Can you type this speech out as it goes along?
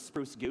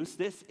Spruce Goose.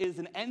 This is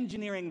an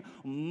engineering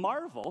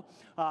marvel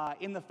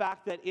in the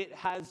fact that it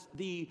has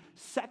the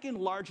second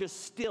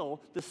largest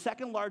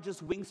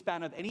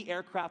wingspan of any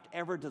aircraft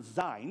ever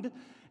designed.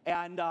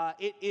 And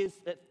it is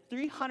at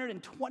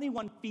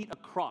 321 feet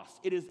across.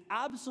 It is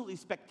absolutely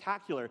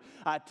spectacular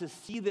to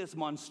see this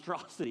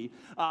monstrosity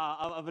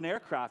of an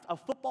aircraft. A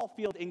football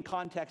field in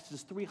context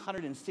is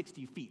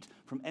 360 feet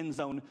from end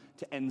zone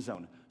to end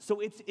zone.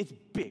 So it's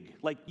big.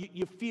 Like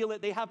you feel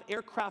it. They have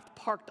aircraft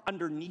parked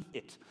underneath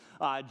it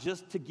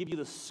just to give you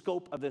the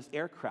scope of this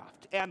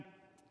aircraft. And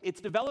its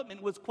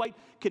development was quite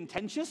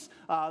contentious.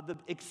 The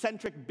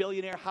eccentric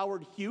billionaire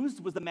Howard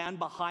Hughes was the man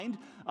behind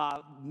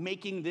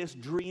making this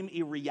dream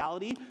a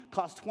reality.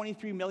 Cost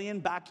 $23 million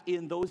back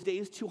in those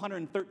days,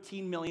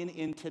 $213 million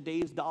in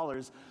today's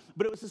dollars.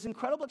 But it was this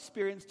incredible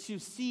experience to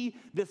see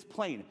this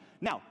plane.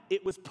 Now,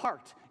 it was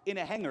parked in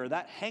a hangar.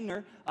 That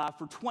hangar,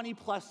 for 20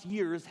 plus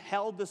years,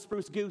 held the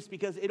Spruce Goose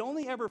because it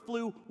only ever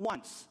flew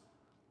once.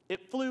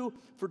 It flew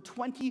for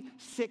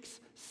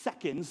 26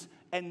 seconds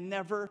and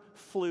never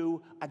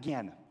flew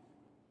again.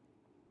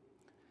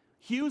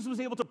 Hughes was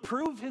able to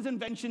prove his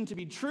invention to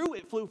be true.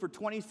 It flew for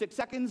 26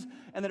 seconds,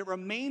 and then it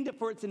remained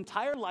for its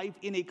entire life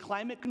in a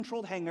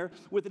climate-controlled hangar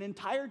with an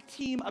entire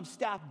team of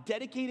staff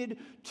dedicated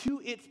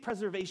to its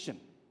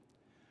preservation.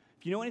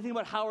 If you know anything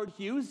about Howard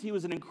Hughes, he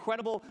was an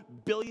incredible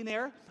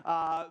billionaire.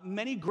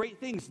 Many great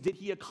things did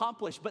he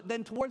accomplish, but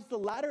then towards the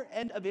latter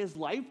end of his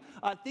life,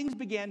 things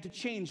began to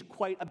change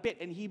quite a bit,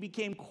 and he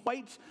became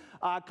quite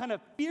kind of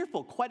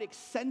fearful, quite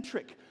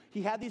eccentric.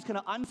 He had these kind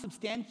of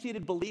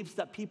unsubstantiated beliefs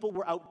that people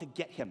were out to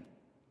get him.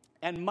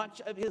 And much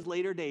of his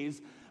later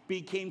days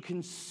became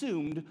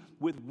consumed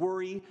with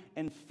worry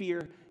and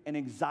fear and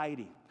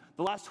anxiety.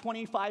 The last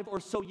 25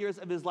 or so years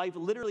of his life,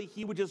 literally,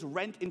 he would just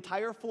rent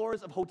entire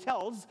floors of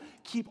hotels,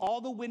 keep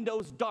all the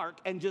windows dark,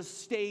 and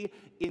just stay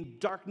in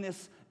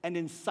darkness and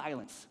in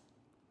silence.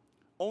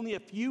 Only a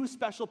few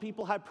special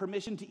people had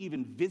permission to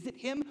even visit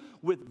him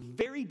with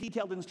very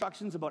detailed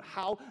instructions about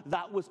how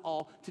that was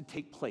all to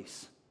take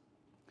place.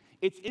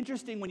 It's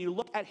interesting when you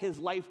look at his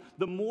life,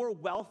 the more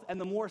wealth and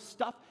the more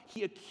stuff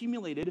he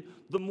accumulated,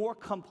 the more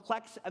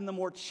complex and the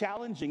more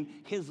challenging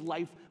his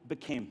life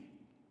became.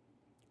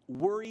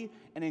 Worry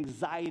and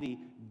anxiety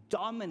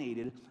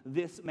dominated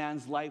this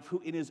man's life, who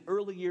in his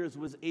early years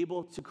was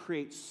able to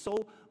create so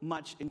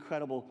much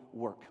incredible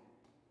work.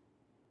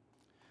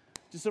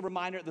 Just a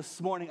reminder this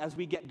morning as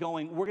we get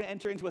going, we're going to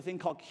enter into a thing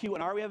called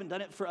Q&R. We haven't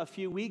done it for a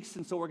few weeks,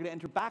 and so we're going to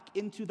enter back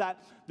into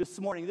that this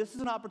morning. This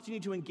is an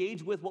opportunity to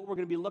engage with what we're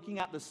going to be looking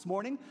at this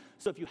morning.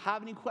 So if you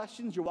have any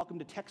questions, you're welcome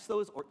to text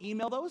those or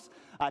email those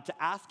to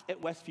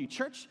ask@Westview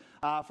Church.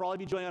 For all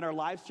of you joining on our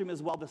live stream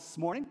as well this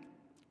morning,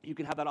 you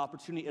can have that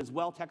opportunity as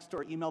well. Text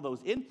or email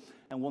those in,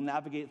 and we'll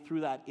navigate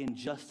through that in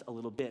just a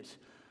little bit.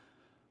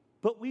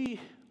 But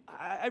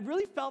I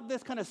really felt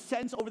this kind of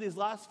sense over these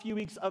last few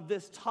weeks of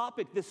this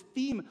topic, this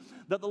theme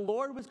that the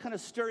Lord was kind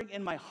of stirring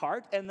in my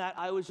heart, and that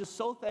I was just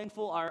so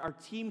thankful our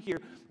team here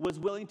was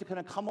willing to kind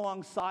of come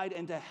alongside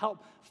and to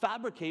help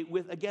fabricate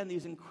with, again,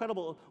 these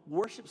incredible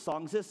worship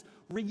songs, this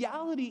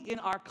reality in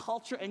our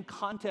culture and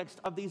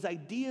context of these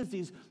ideas,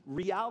 these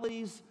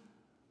realities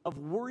of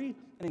worry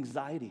and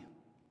anxiety.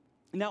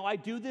 Now, I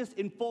do this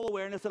in full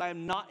awareness that I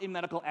am not a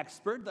medical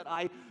expert, that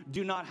I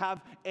do not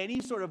have any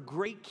sort of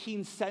great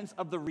keen sense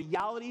of the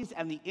realities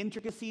and the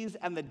intricacies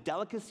and the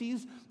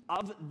delicacies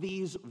of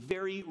these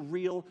very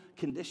real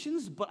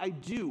conditions, but I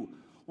do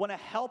want to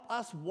help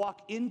us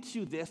walk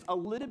into this a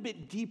little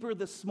bit deeper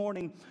this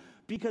morning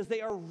because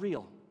they are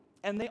real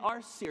and they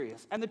are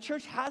serious. And the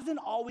church hasn't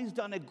always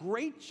done a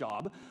great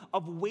job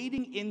of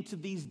wading into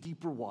these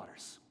deeper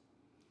waters.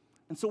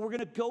 And so we're going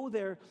to go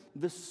there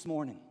this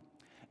morning.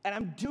 And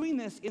I'm doing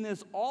this in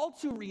this all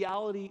too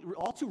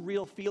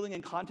real feeling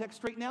and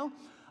context right now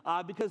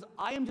because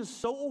I am just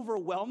so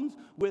overwhelmed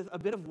with a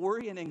bit of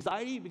worry and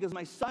anxiety because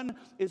my son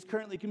is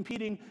currently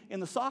competing in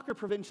the soccer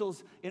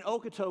provincials in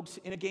Okotoks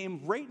in a game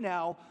right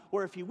now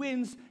where if he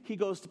wins, he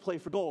goes to play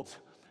for gold.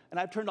 And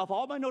I've turned off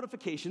all my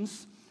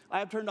notifications. I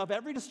have turned off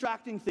every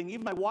distracting thing.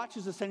 Even my watch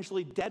is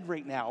essentially dead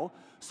right now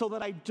so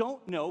that I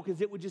don't know because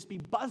it would just be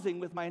buzzing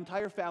with my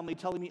entire family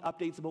telling me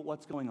updates about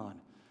what's going on.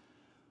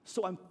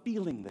 So I'm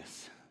feeling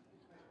this.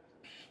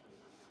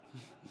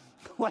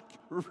 Like,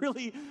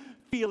 really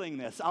feeling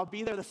this. I'll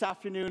be there this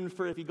afternoon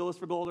for if he goes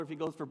for gold or if he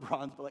goes for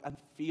bronze, but I'm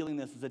feeling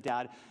this as a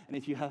dad. And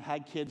if you have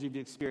had kids, you've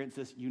experienced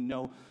this, you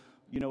know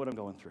what I'm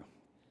going through.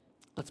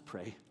 Let's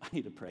pray. I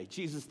need to pray.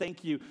 Jesus,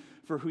 thank you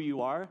for who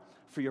you are,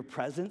 for your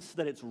presence,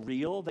 that it's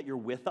real, that you're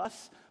with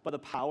us by the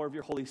power of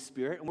your Holy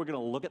Spirit. And we're going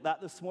to look at that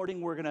this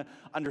morning. We're going to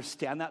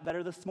understand that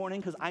better this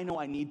morning because I know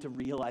I need to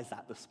realize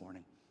that this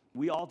morning.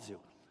 We all do.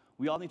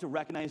 We all need to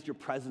recognize your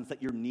presence,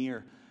 that you're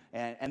near.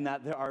 And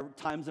that there are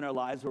times in our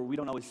lives where we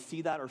don't always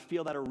see that or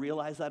feel that or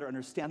realize that or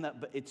understand that,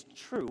 but it's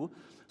true.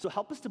 So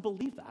help us to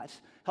believe that.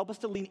 Help us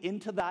to lean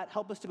into that.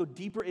 Help us to go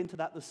deeper into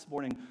that this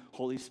morning,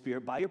 Holy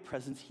Spirit, by your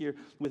presence here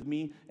with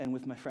me and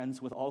with my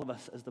friends, with all of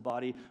us as the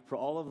body, for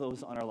all of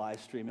those on our live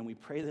stream. And we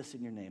pray this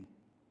in your name.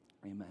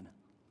 Amen.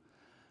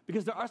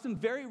 Because there are some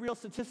very real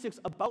statistics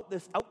about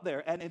this out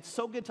there, and it's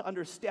so good to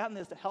understand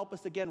this to help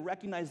us, again,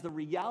 recognize the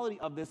reality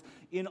of this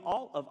in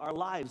all of our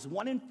lives.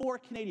 1 in 4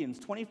 Canadians,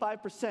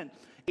 25%,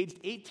 aged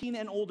 18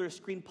 and older,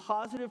 screened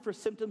positive for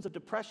symptoms of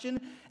depression,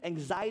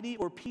 anxiety,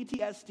 or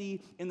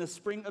PTSD in the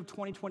spring of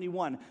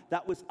 2021.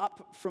 That was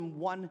up from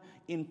 1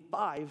 in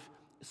 5,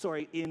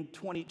 in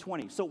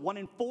 2020. So 1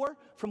 in 4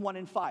 from 1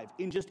 in 5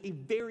 in just a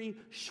very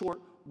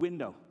short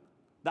window.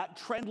 That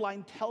trend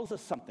line tells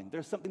us something.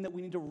 There's something that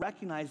we need to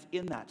recognize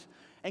in that.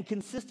 And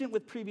consistent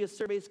with previous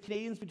surveys,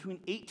 Canadians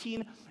between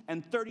 18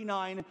 and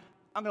 39,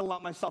 I'm going to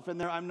lump myself in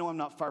there. I know I'm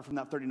not far from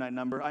that 39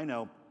 number. I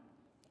know.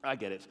 I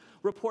get it.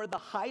 Reported the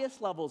highest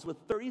levels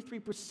with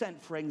 33%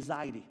 for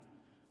anxiety,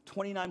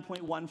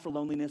 29.1% for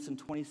loneliness, and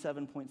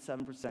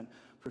 27.7%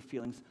 for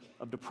feelings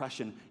of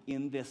depression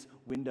in this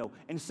window.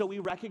 And so we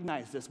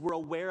recognize this. We're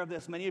aware of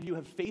this. Many of you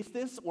have faced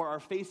this or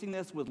are facing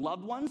this with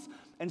loved ones,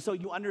 and so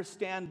you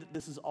understand that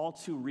this is all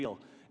too real.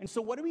 And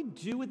so what do we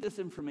do with this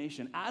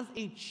information? As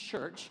a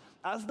church,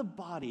 as the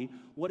body,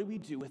 what do we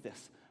do with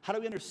this? How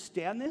do we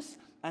understand this,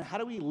 and how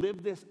do we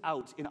live this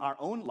out in our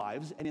own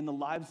lives and in the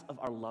lives of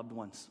our loved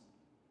ones?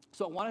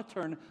 So I want to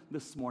turn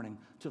this morning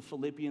to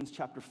Philippians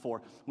chapter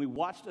 4. We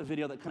watched a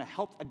video that kind of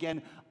helped,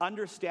 again,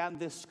 understand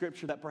this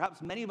scripture that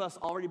perhaps many of us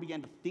already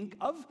began to think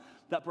of,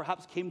 that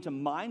perhaps came to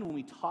mind when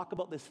we talk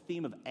about this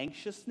theme of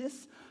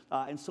anxiousness.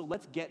 And so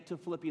let's get to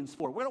Philippians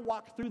 4. We're going to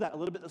walk through that a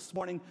little bit this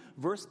morning,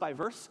 verse by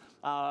verse.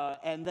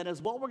 And then as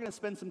well, we're going to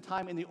spend some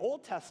time in the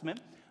Old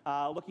Testament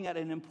looking at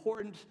an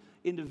important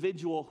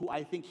individual who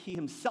I think he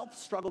himself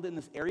struggled in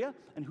this area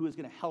and who is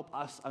going to help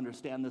us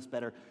understand this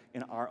better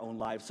in our own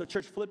lives. So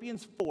church,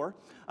 Philippians 4,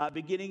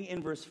 beginning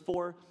in verse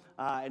 4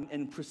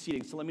 and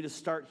proceeding. So let me just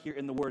start here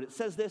in the word. It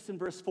says this in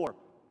verse 4,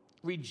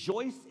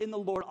 "Rejoice in the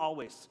Lord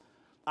always.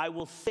 I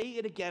will say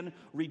it again,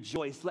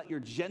 rejoice. Let your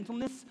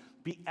gentleness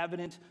be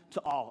evident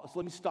to all." So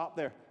let me stop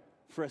there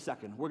for a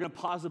second. We're going to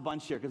pause a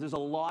bunch here because there's a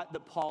lot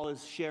that Paul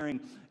is sharing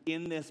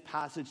in this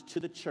passage to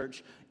the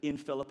church in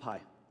Philippi.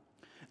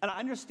 And I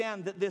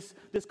understand that this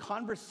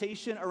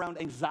conversation around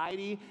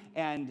anxiety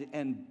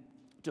and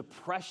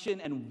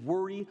depression and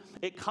worry,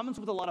 it comes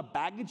with a lot of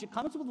baggage. It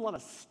comes with a lot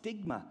of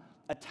stigma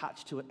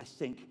attached to it, I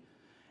think.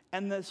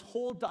 And this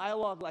whole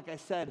dialogue, like I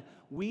said,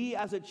 we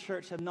as a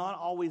church have not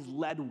always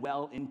led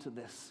well into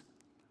this.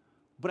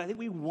 But I think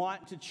we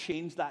want to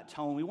change that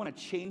tone. We want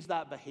to change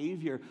that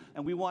behavior.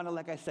 And we want to,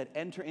 like I said,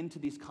 enter into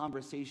these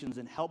conversations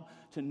and help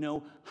to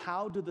know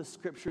how do the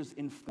scriptures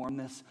inform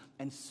this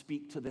and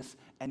speak to this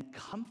and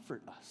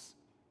comfort us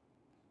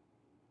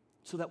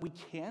so that we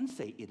can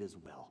say it is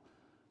well.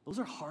 Those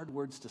are hard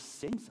words to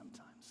sing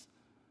sometimes.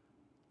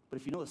 But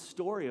if you know the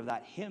story of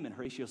that hymn in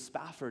Horatio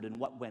Spafford and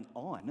what went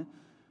on,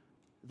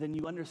 then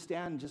you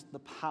understand just the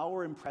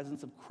power and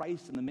presence of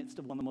Christ in the midst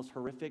of one of the most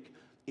horrific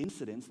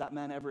incidents that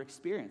man ever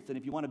experienced. And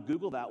if you want to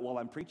Google that while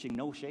I'm preaching,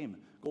 no shame.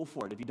 Go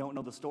for it. If you don't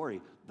know the story,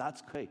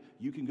 that's okay.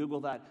 You can Google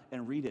that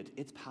and read it.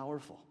 It's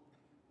powerful.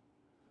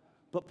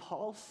 But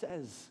Paul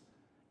says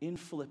in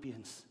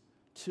Philippians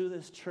to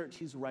this church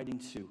he's writing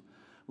to,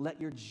 let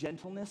your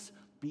gentleness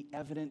be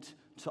evident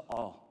to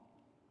all.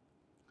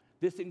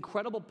 This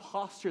incredible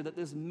posture that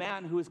this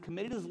man who has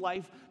committed his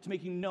life to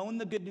making known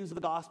the good news of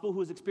the gospel, who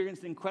has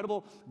experienced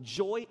incredible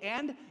joy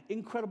and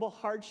incredible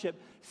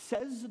hardship,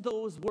 says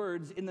those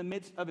words in the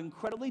midst of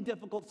incredibly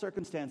difficult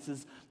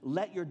circumstances,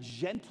 let your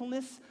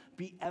gentleness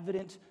be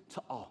evident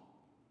to all.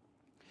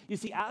 You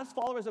see, as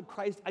followers of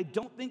Christ, I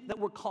don't think that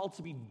we're called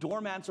to be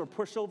doormats or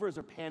pushovers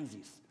or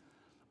pansies,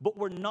 but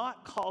we're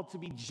not called to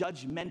be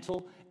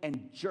judgmental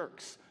and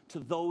jerks to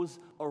those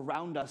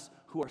around us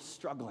who are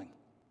struggling.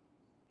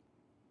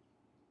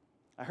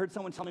 I heard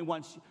someone tell me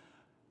once,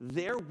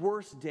 their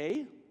worst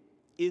day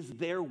is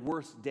their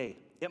worst day.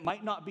 It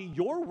might not be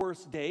your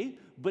worst day,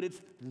 but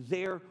it's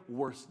their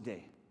worst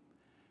day.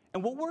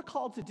 And what we're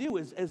called to do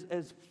is,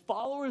 as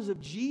followers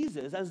of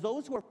Jesus, as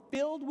those who are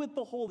filled with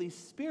the Holy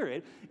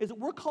Spirit, is that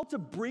we're called to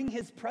bring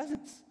his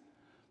presence.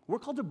 We're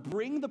called to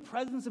bring the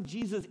presence of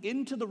Jesus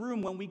into the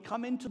room when we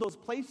come into those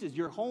places,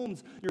 your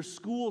homes, your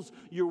schools,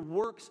 your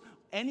works,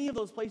 any of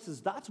those places.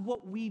 That's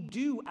what we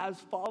do as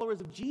followers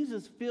of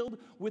Jesus filled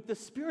with the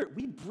Spirit.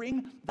 We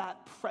bring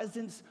that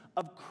presence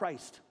of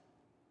Christ.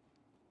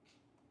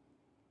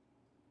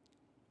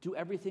 Do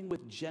everything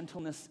with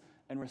gentleness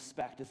and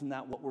respect. Isn't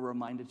that what we're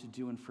reminded to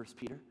do in 1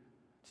 Peter?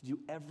 To do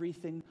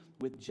everything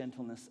with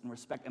gentleness and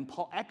respect. And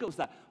Paul echoes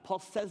that. Paul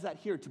says that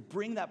here, to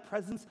bring that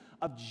presence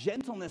of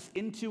gentleness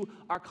into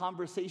our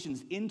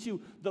conversations,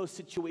 into those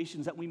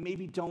situations that we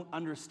maybe don't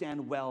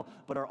understand well,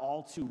 but are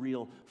all too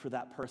real for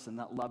that person,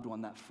 that loved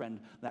one, that friend,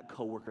 that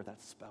coworker,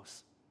 that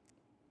spouse.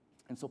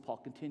 And so Paul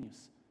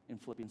continues in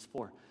Philippians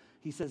 4.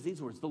 He says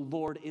these words, the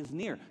Lord is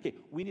near. Okay,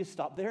 we need to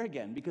stop there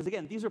again, because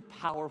again, these are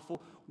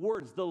powerful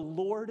words. The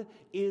Lord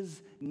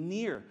is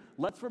near.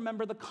 Let's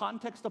remember the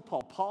context of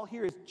Paul. Paul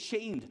here is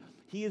chained.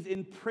 He is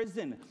in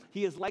prison.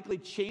 He is likely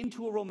chained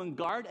to a Roman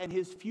guard, and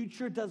his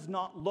future does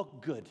not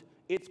look good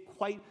It's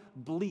quite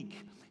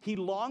bleak. He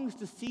longs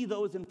to see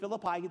those in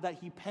Philippi that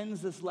he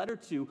pens this letter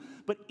to,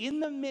 but in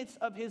the midst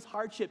of his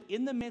hardship,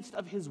 in the midst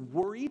of his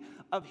worry,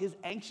 of his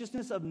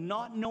anxiousness, of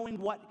not knowing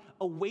what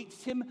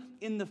awaits him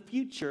in the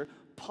future,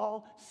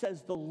 Paul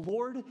says, the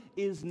Lord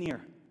is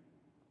near.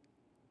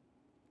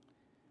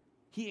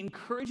 He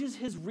encourages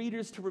his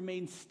readers to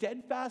remain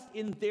steadfast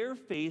in their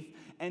faith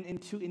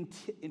and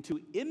to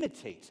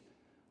imitate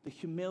the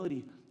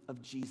humility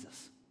of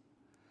Jesus.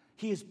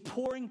 He is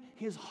pouring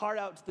his heart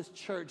out to this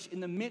church in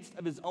the midst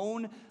of his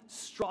own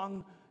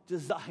strong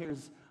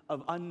desires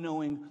of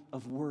unknowing,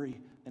 of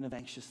worry, and of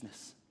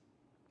anxiousness.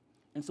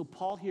 And so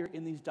Paul here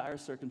in these dire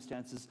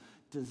circumstances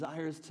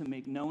desires to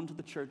make known to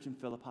the church in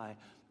Philippi,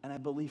 and I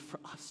believe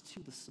for us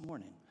too this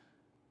morning,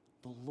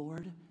 the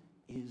Lord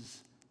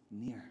is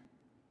near.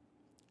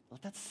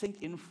 Let that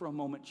sink in for a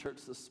moment, church,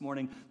 this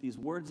morning. These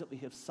words that we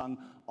have sung,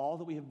 all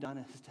that we have done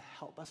is to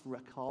help us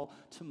recall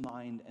to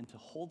mind and to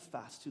hold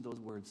fast to those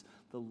words.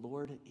 The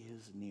Lord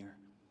is near.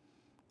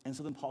 And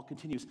so then Paul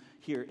continues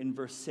here in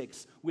verse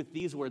 6 with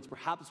these words,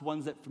 perhaps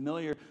ones that are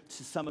familiar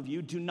to some of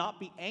you. Do not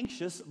be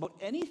anxious about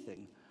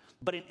anything,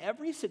 but in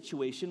every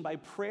situation, by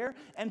prayer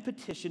and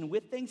petition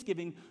with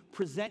thanksgiving,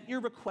 present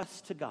your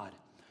requests to God.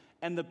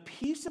 And the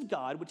peace of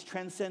God, which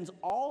transcends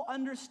all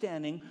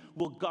understanding,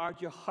 will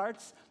guard your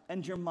hearts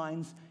and your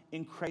minds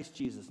in Christ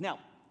Jesus. Now,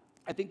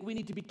 I think we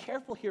need to be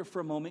careful here for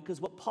a moment,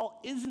 because what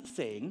Paul isn't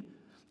saying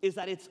is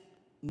that it's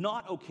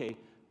not okay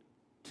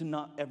to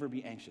not ever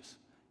be anxious.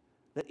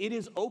 That it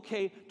is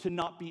okay to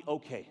not be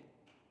okay.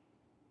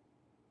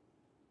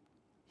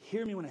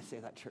 Hear me when I say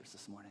that, church,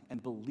 this morning,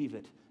 and believe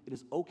it. It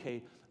is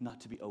okay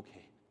not to be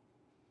okay.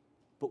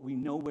 But we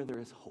know where there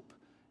is hope,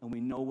 and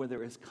we know where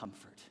there is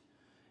comfort.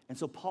 And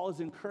so Paul is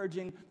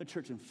encouraging the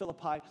church in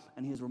Philippi,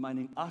 and he is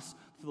reminding us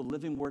through the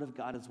living word of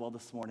God as well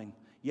this morning.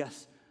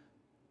 Yes,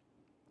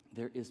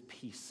 there is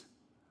peace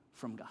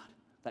from God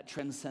that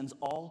transcends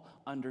all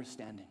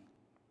understanding.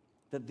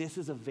 That this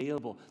is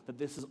available, that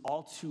this is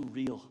all too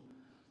real.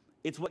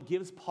 It's what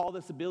gives Paul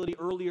this ability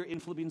earlier in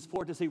Philippians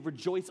 4 to say,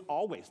 rejoice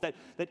always. That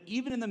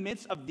even in the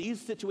midst of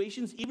these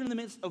situations, even in the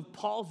midst of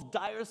Paul's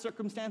dire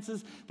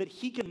circumstances, that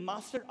he can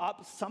muster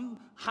up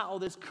somehow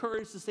this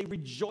courage to say,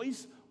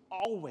 rejoice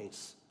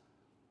always.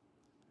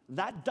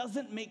 That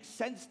doesn't make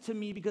sense to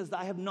me because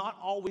I have not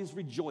always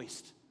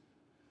rejoiced.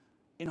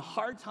 In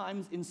hard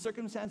times, in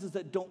circumstances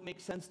that don't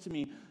make sense to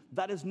me,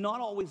 that is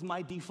not always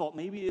my default.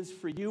 Maybe it is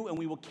for you, and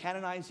we will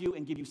canonize you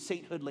and give you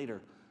sainthood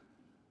later.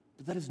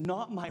 But that is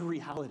not my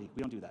reality.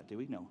 We don't do that, do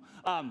we? No.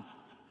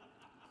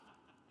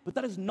 But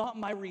that is not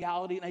my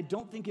reality, and I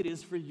don't think it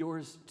is for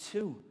yours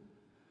too.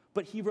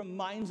 But he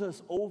reminds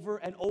us over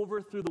and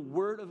over through the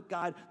word of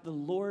God, the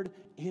Lord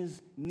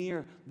is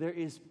near. There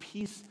is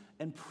peace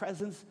and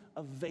presence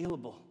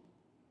available.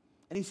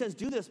 And he says,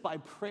 do this by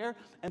prayer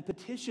and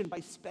petition, by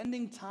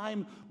spending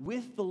time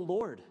with the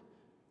Lord,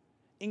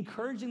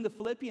 encouraging the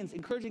Philippians,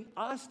 encouraging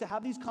us to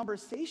have these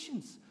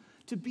conversations,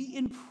 to be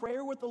in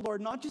prayer with the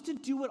Lord, not just to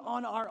do it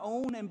on our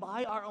own and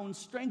by our own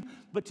strength,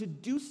 but to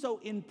do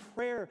so in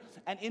prayer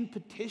and in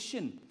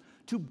petition,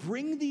 to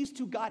bring these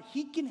to God.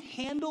 He can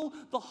handle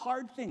the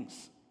hard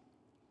things.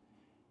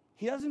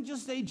 He doesn't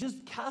just say,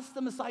 just cast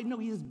them aside. No,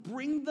 he says,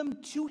 bring them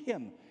to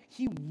him.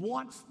 He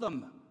wants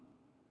them.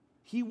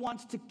 He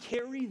wants to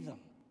carry them.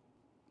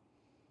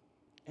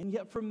 And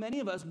yet for many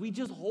of us, we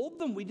just hold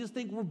them. We just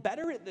think we're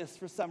better at this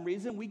for some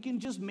reason. We can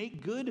just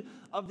make good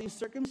of these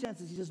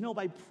circumstances. He says, no,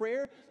 by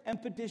prayer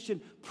and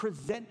petition,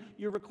 present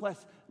your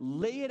request.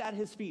 Lay it at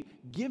his feet.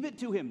 Give it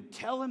to him.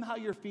 Tell him how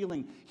you're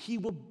feeling. He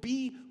will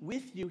be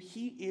with you.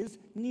 He is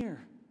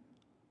near.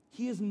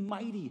 He is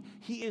mighty.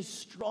 He is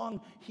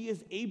strong. He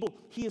is able.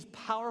 He is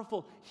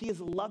powerful. He is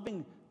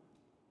loving.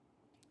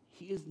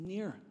 He is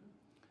near.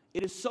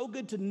 It is so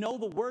good to know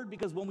the word,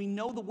 because when we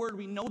know the word,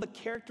 we know the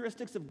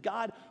characteristics of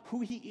God,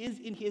 who he is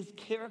in his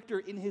character,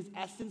 in his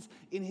essence,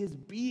 in his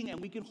being, and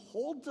we can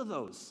hold to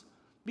those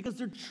because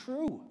they're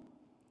true.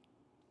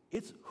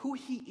 It's who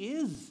he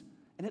is,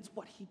 and it's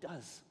what he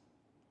does.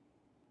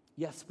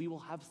 Yes, we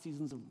will have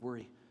seasons of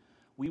worry.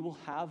 We will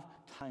have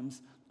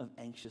times of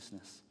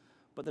anxiousness.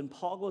 But then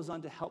Paul goes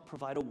on to help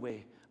provide a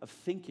way of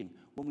thinking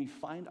when we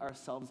find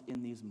ourselves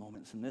in these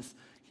moments. And this,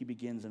 he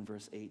begins in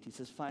verse 8. He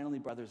says, finally,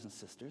 brothers and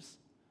sisters,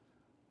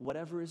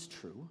 whatever is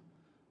true,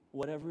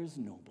 whatever is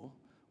noble,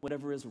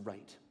 whatever is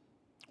right,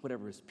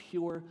 whatever is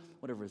pure,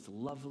 whatever is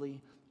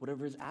lovely,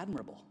 whatever is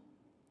admirable.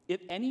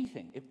 If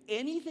anything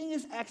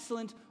is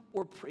excellent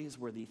or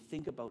praiseworthy,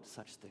 think about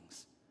such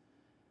things.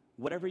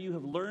 Whatever you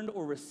have learned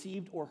or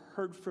received or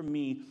heard from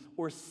me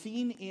or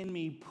seen in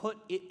me, put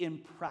it in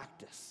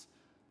practice.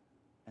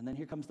 And then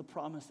here comes the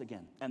promise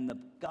again. And the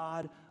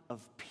God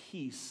of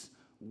peace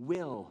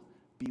will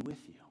be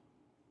with you.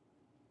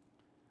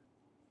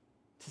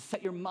 To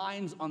set your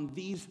minds on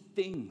these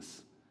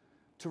things,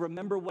 to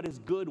remember what is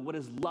good, what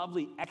is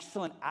lovely,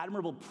 excellent,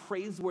 admirable,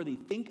 praiseworthy.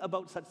 Think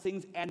about such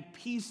things, and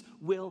peace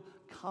will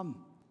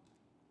come.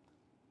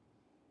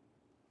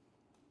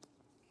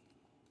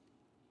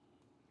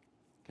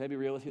 Can I be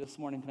real with you this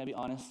morning? Can I be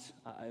honest?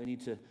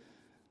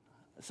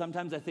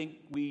 Sometimes I think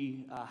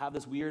we have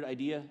this weird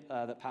idea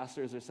that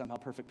pastors are somehow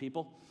perfect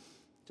people.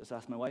 Just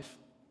ask my wife.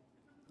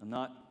 I'm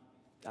not.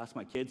 Ask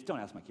my kids. Don't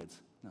ask my kids.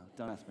 No,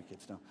 don't ask my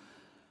kids, no.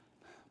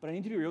 But I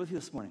need to be real with you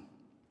this morning.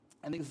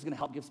 I think this is going to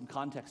help give some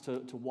context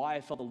to why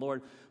I felt the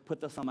Lord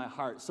put this on my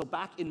heart. So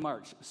back in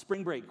March,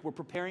 spring break, we're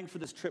preparing for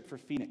this trip for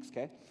Phoenix,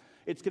 okay?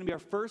 It's going to be our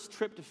first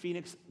trip to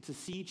Phoenix to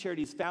see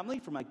Charity's family,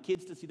 for my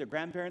kids to see their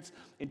grandparents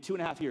in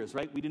 2.5 years,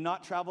 right? We did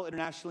not travel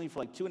internationally for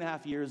like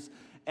 2.5 years.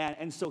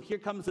 And so here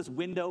comes this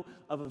window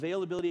of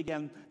availability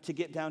again to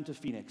get down to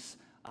Phoenix.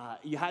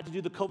 You had to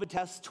do the COVID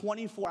test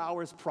 24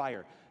 hours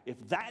prior.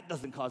 If that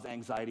doesn't cause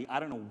anxiety, I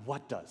don't know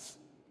what does.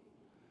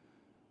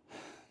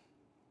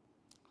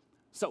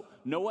 So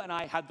Noah and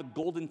I had the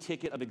golden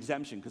ticket of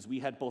exemption because we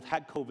had both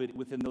had COVID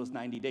within those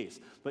 90 days.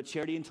 But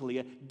Charity and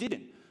Talia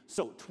didn't.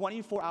 So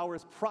 24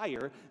 hours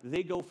prior,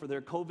 they go for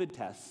their COVID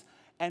tests.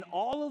 And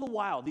all of the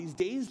while, these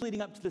days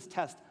leading up to this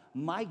test,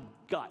 my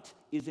gut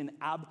is in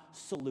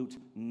absolute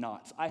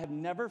knots. I have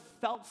never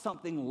felt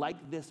something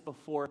like this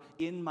before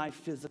in my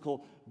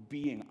physical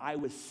being. I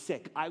was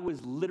sick. I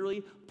was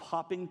literally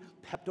popping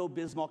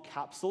Pepto-Bismol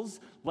capsules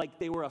like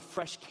they were a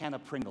fresh can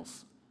of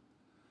Pringles.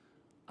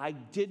 I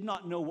did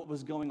not know what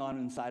was going on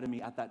inside of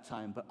me at that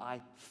time, but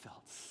I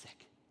felt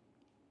sick.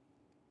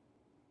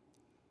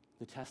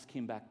 The test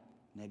came back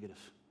negative.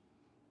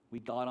 We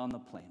got on the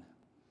plane.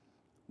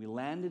 We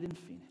landed in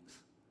Phoenix.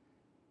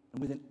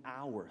 And within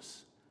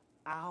hours,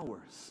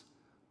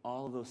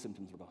 all of those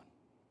symptoms were gone.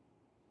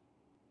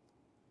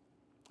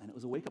 And it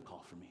was a wake-up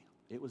call for me.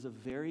 It was a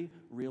very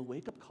real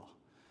wake-up call.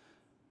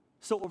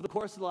 So over the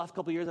course of the last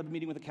couple of years, I've been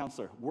meeting with a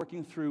counselor,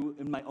 working through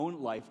in my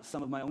own life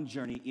some of my own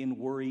journey in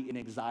worry, in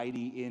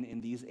anxiety, in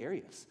these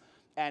areas.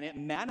 And it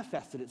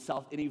manifested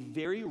itself in a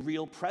very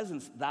real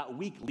presence that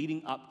week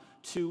leading up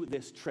to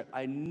this trip.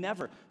 I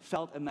never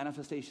felt a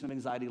manifestation of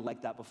anxiety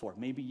like that before.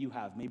 Maybe you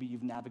have. Maybe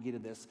you've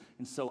navigated this.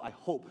 And so I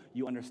hope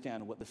you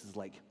understand what this is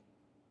like.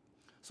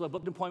 So I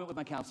booked an appointment with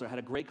my counselor, had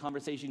a great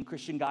conversation.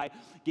 Christian guy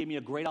gave me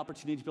a great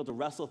opportunity to be able to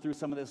wrestle through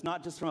some of this,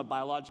 not just from a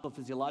biological,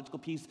 physiological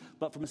piece,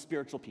 but from a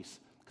spiritual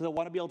piece. Because I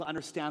want to be able to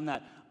understand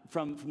that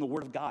from the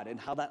Word of God and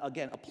how that,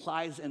 again,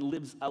 applies and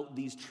lives out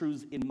these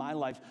truths in my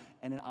life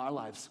and in our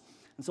lives.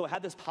 And so I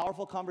had this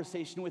powerful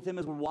conversation with him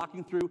as we're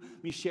walking through,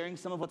 me sharing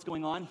some of what's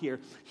going on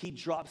here. He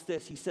drops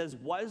this. He says,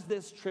 was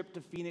this trip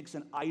to Phoenix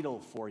an idol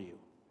for you?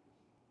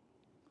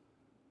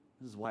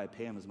 This is why I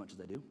pay him as much as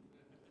I do.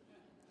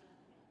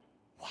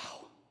 Wow.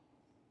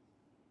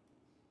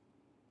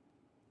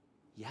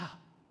 Yeah,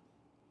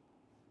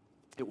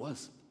 it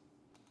was.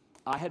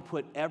 I had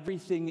put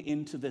everything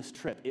into this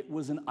trip. It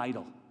was an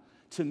idol.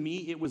 To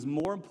me, it was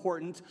more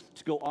important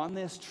to go on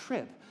this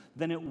trip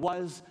than it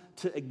was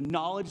to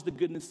acknowledge the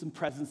goodness and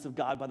presence of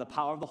God by the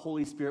power of the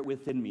Holy Spirit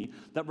within me,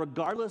 that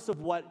regardless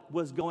of what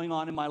was going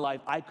on in my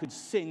life, I could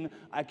sing,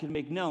 I could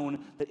make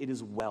known that it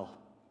is well.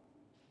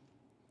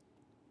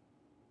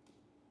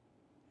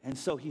 And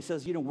so he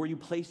says, were you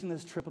placing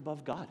this trip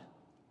above God?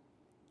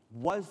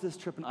 Was this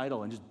trip an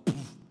idol? And just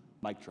poof,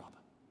 mic drop.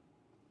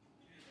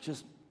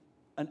 Just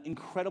an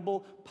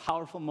incredible,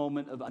 powerful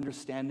moment of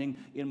understanding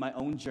in my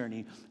own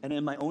journey and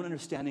in my own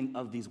understanding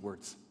of these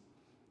words.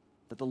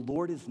 That the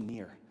Lord is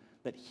near,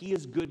 that he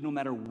is good no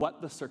matter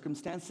what the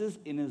circumstances,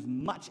 in as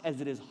much as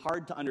it is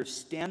hard to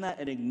understand that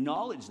and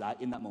acknowledge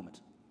that in that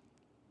moment.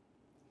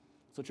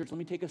 So church, let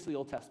me take us to the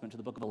Old Testament, to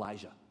the book of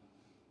Elijah.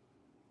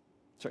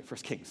 Sorry, 1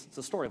 Kings. It's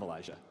the story of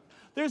Elijah.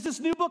 There's this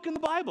new book in the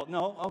Bible.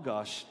 No, oh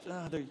gosh,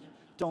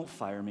 don't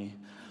fire me.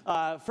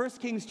 1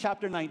 Kings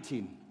chapter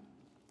 19.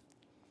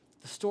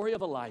 The story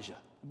of Elijah.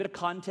 A bit of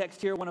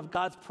context here. One of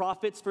God's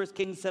prophets, 1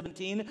 Kings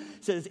 17,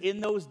 says, in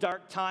those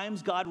dark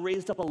times, God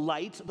raised up a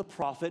light, the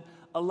prophet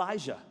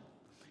Elijah.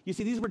 You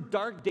see, these were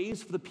dark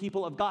days for the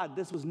people of God.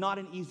 This was not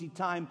an easy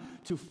time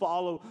to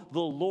follow the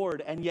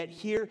Lord. And yet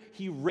here,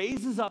 he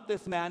raises up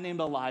this man named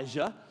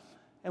Elijah,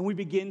 and we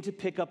begin to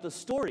pick up the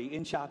story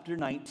in chapter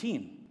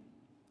 19.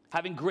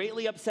 Having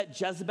greatly upset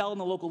Jezebel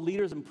and the local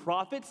leaders and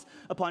prophets,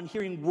 upon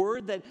hearing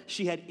word that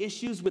she had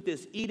issues with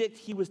this edict,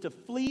 he was to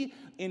flee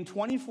in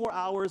 24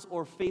 hours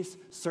or face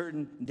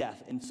certain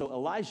death. And so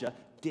Elijah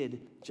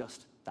did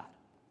just that.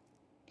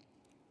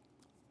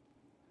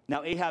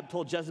 Now Ahab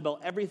told Jezebel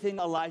everything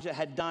Elijah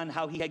had done,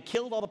 how he had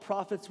killed all the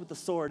prophets with the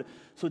sword.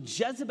 So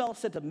Jezebel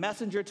sent a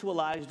messenger to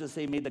Elijah to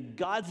say, may the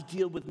gods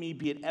deal with me,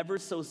 be it ever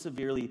so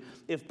severely,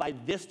 if by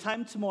this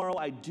time tomorrow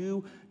I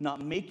do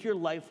not make your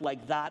life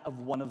like that of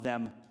one of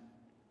them.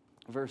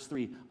 Verse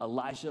 3,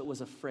 Elijah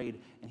was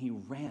afraid and he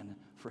ran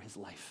for his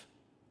life.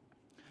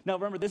 Now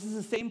remember, this is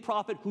the same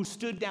prophet who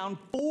stood down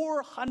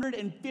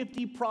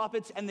 450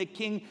 prophets and the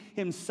king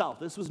himself.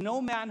 This was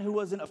no man who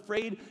wasn't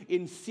afraid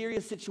in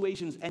serious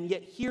situations. And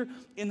yet here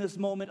in this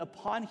moment,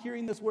 upon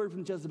hearing this word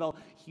from Jezebel,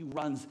 he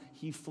runs,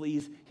 he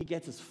flees, he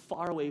gets as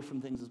far away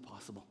from things as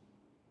possible.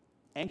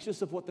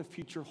 Anxious of what the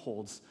future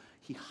holds,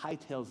 he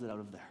hightails it out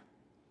of there.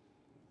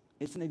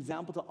 It's an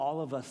example to all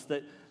of us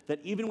that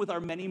even with our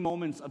many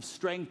moments of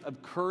strength,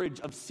 of courage,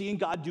 of seeing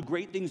God do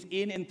great things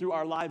in and through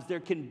our lives,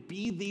 there can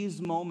be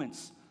these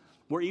moments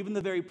where even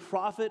the very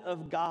prophet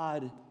of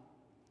God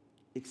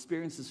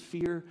experiences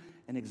fear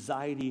and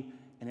anxiety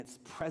and its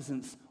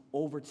presence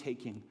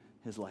overtaking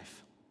his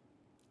life.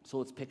 So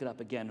let's pick it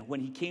up again. When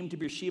he came to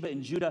Beersheba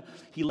in Judah,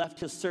 he left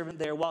his servant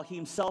there. While he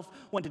himself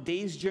went a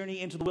day's journey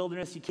into the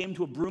wilderness, he came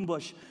to a broom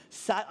bush,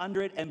 sat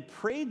under it, and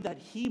prayed that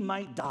he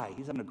might die.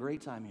 He's having a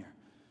great time here.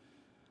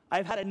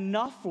 I've had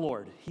enough,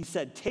 Lord, he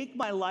said. Take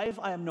my life.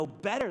 I am no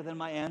better than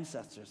my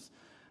ancestors.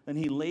 Then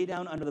he lay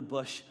down under the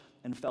bush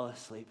and fell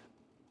asleep.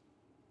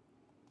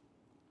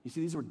 You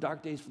see, these were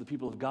dark days for the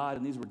people of God,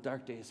 and these were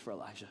dark days for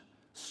Elijah,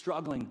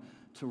 struggling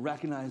to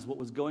recognize what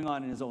was going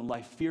on in his own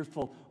life,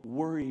 fearful,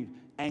 worried,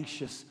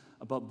 anxious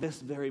about this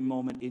very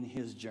moment in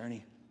his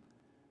journey.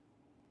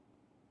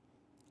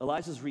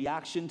 Elijah's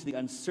reaction to the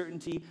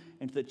uncertainty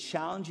and to the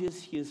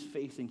challenges he is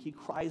facing, he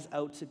cries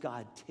out to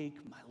God, take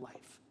my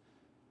life.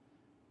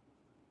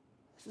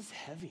 This is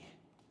heavy.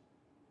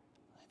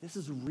 This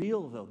is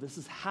real, though. This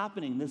is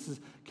happening. This is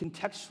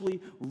contextually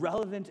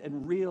relevant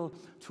and real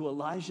to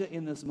Elijah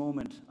in this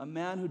moment. A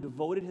man who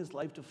devoted his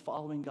life to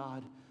following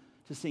God,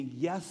 to saying,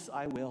 yes,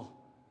 I will.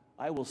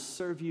 I will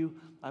serve you.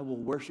 I will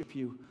worship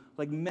you.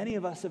 Like many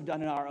of us have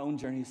done in our own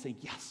journeys, saying,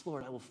 yes,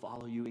 Lord, I will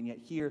follow you. And yet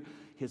here,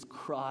 his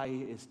cry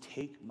is,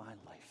 take my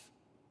life.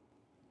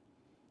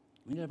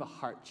 We need to have a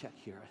heart check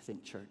here, I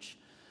think, church.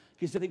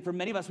 Because I think for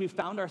many of us, we've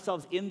found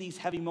ourselves in these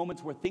heavy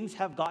moments where things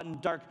have gotten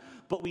dark,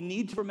 but we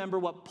need to remember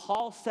what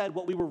Paul said,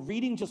 what we were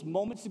reading just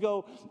moments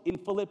ago in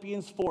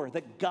Philippians 4,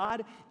 that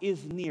God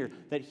is near,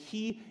 that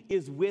he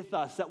is with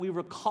us, that we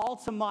recall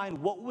to mind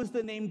what was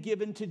the name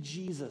given to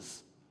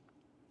Jesus?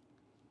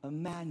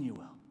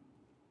 Emmanuel.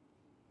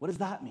 What does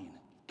that mean?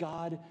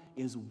 God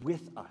is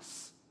with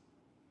us.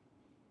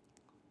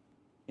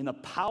 In the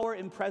power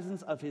and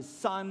presence of his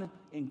Son,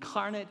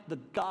 incarnate, the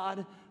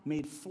God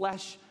made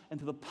flesh, and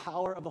through the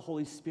power of the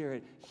Holy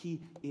Spirit, he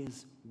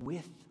is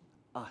with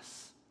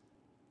us.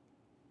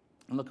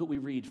 And look what we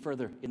read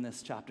further in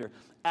this chapter.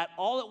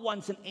 All at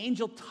once, an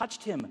angel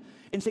touched him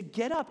and said,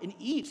 get up and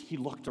eat. He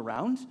looked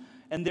around,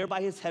 and there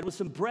by his head was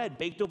some bread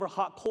baked over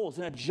hot coals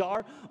and a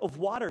jar of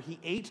water. He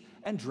ate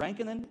and drank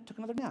and then took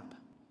another nap.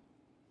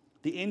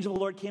 The angel of the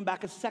Lord came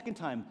back a second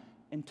time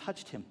and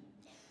touched him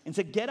and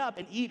said, get up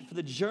and eat, for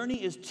the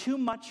journey is too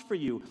much for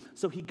you.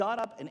 So he got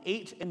up and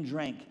ate and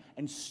drank,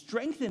 and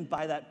strengthened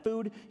by that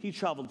food, he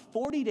traveled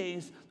 40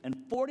 days and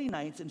 40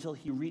 nights until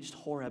he reached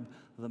Horeb,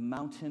 the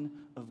mountain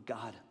of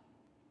God.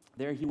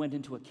 There he went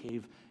into a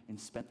cave and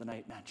spent the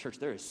night. Man, church,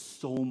 there is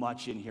so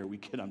much in here we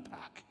could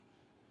unpack.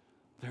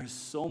 There's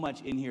so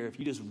much in here. If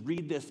you just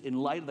read this in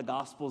light of the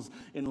Gospels,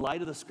 in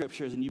light of the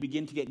Scriptures, and you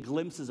begin to get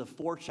glimpses of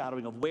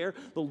foreshadowing of where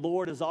the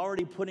Lord is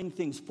already putting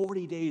things,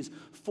 40 days,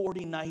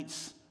 40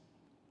 nights,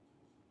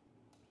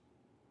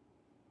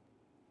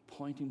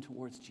 pointing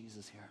towards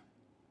Jesus here.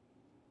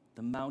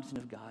 The mountain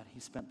of God, he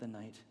spent the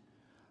night.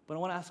 But I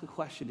want to ask a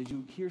question. Did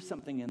you hear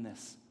something in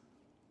this?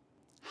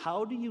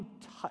 How do you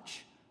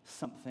touch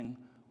something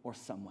or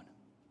someone?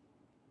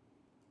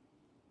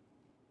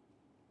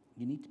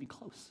 You need to be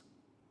close.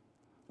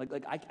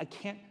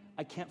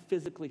 I can't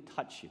physically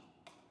touch you.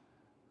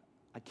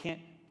 I can't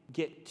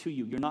get to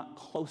you. You're not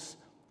close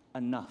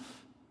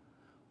enough.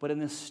 But in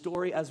this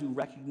story, as we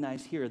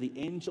recognize here, the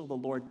angel of the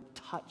Lord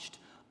touched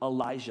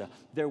Elijah.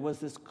 There was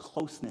this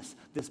closeness,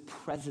 this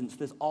presence,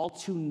 this all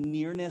too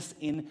nearness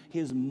in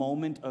his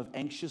moment of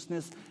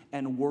anxiousness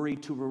and worry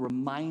to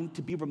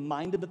be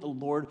reminded that the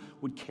Lord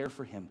would care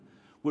for him,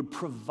 would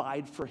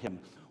provide for him,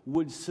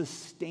 would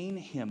sustain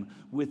him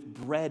with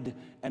bread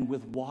and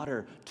with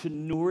water, to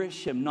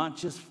nourish him, not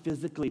just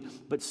physically,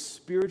 but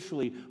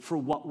spiritually for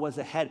what was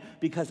ahead.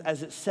 Because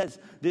as it says,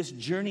 this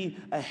journey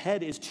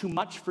ahead is too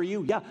much for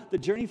you. Yeah, the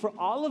journey for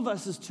all of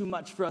us is too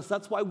much for us.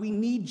 That's why we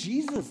need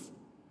Jesus.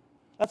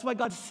 That's why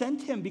God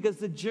sent him, because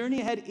the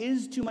journey ahead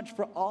is too much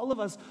for all of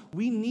us.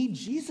 We need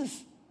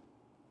Jesus.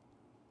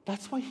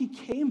 That's why he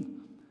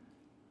came.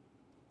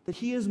 That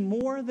he is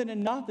more than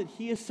enough, that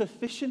he is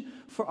sufficient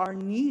for our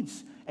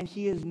needs, and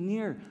he is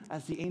near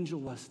as the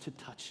angel was to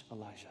touch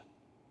Elijah.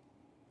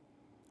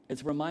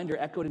 It's a reminder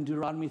echoed in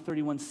Deuteronomy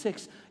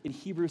 31:6, in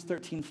Hebrews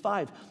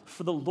 13:5.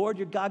 For the Lord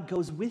your God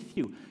goes with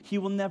you. He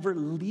will never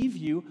leave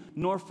you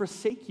nor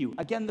forsake you.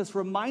 Again, this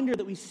reminder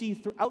that we see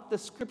throughout the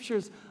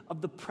scriptures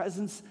of the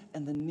presence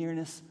and the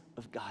nearness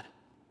of God.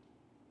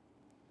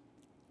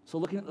 So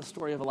looking at the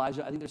story of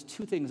Elijah, I think there's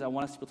two things I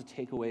want us to be able to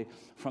take away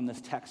from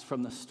this text,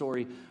 from the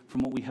story,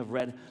 from what we have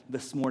read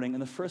this morning.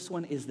 And the first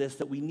one is this,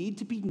 that we need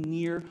to be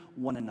near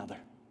one another.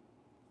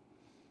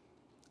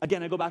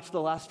 Again, I go back to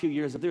the last few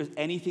years. If there's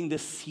anything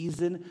this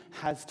season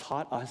has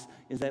taught us,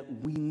 is that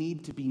we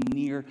need to be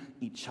near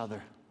each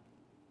other.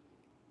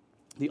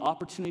 The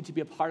opportunity to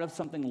be a part of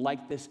something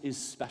like this is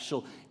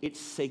special, it's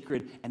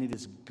sacred, and it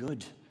is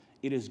good.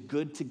 It is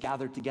good to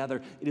gather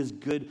together. It is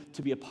good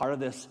to be a part of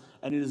this.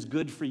 And it is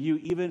good for you,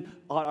 even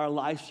on our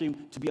live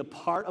stream, to be a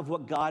part of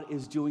what God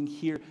is doing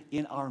here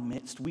in our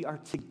midst. We are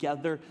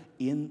together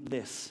in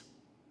this.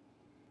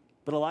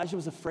 But Elijah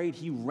was afraid.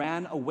 He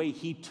ran away.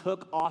 He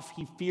took off.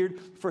 He feared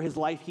for his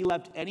life. He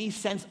left any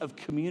sense of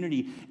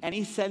community,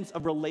 any sense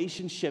of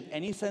relationship,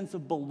 any sense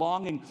of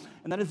belonging.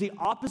 And that is the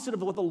opposite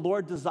of what the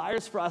Lord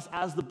desires for us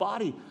as the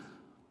body.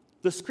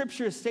 The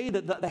scriptures say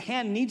that the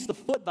hand needs the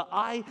foot, the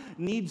eye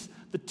needs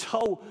the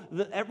toe.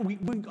 We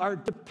are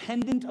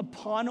dependent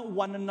upon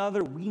one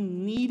another. We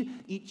need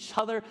each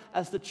other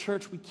as the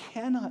church. We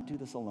cannot do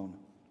this alone.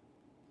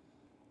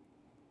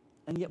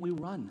 And yet we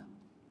run.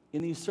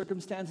 In these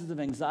circumstances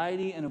of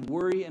anxiety and of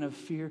worry and of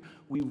fear,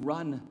 we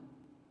run.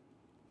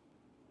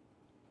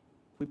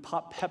 We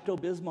pop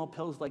Pepto-Bismol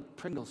pills like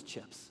Pringles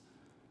chips.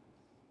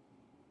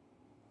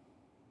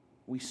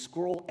 We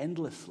scroll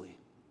endlessly.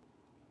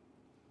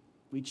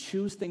 We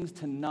choose things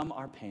to numb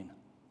our pain.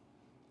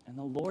 And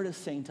the Lord is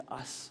saying to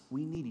us,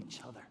 we need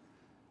each other.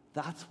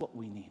 That's what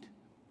we need.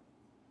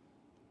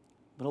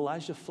 But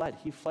Elijah fled.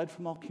 He fled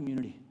from all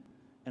community.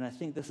 And I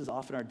think this is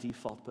often our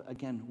default, but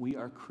again, we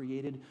are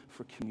created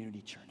for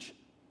community church.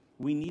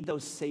 We need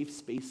those safe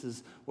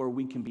spaces where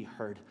we can be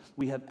heard.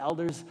 We have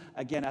elders,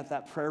 again, at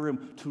that prayer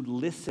room to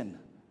listen,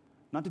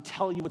 not to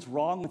tell you what's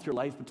wrong with your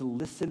life, but to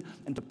listen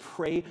and to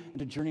pray and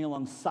to journey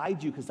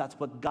alongside you, because that's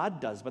what God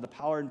does by the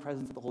power and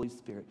presence of the Holy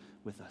Spirit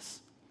with us.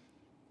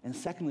 And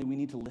secondly, we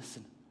need to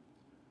listen.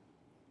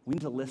 We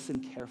need to listen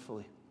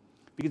carefully.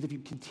 Because if you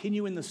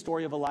continue in the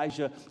story of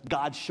Elijah,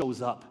 God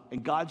shows up.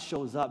 And God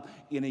shows up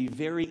in a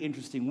very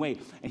interesting way.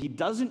 And he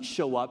doesn't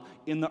show up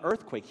in the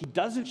earthquake. He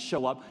doesn't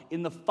show up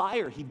in the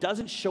fire. He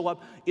doesn't show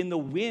up in the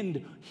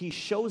wind. He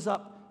shows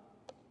up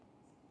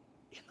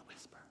in the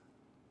whisper.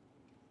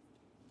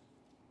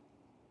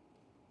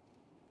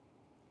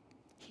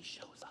 He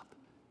shows up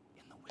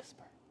in the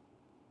whisper.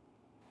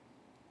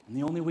 And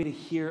the only way to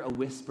hear a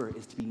whisper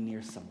is to be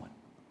near someone.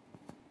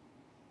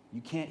 You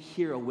can't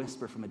hear a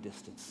whisper from a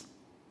distance.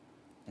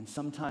 And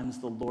sometimes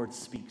the Lord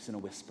speaks in a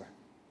whisper.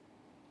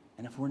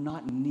 And if we're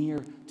not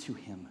near to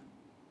him,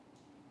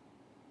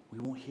 we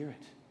won't hear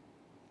it.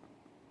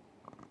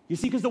 You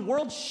see, because the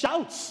world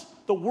shouts.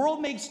 The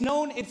world makes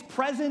known its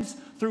presence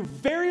through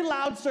very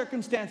loud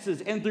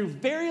circumstances and through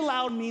very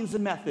loud means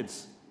and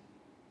methods.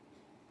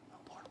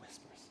 The Lord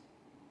whispers.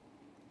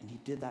 And he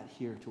did that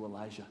here to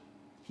Elijah.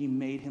 He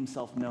made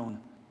himself known.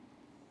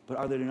 But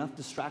are there enough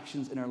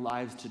distractions in our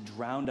lives to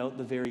drown out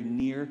the very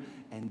near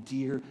and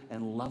dear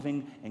and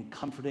loving and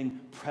comforting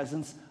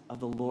presence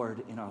of the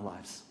Lord in our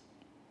lives?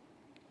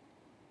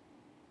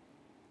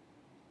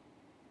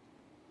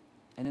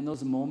 And in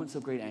those moments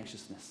of great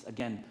anxiousness,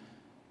 again,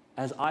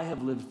 as I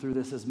have lived through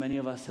this, as many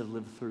of us have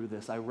lived through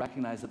this, I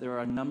recognize that there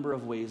are a number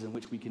of ways in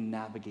which we can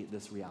navigate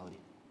this reality.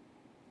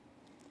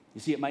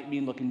 You see, it might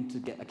mean looking to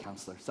get a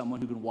counselor,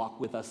 someone who can walk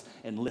with us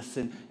and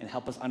listen and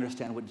help us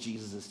understand what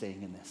Jesus is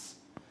saying in this.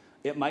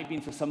 It might mean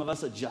for some of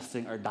us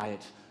adjusting our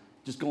diet.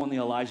 Just go on the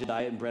Elijah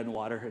diet and bread and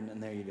water,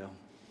 and there you go.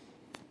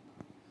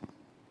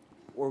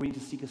 Or we need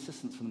to seek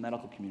assistance from the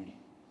medical community.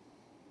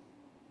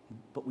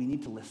 But we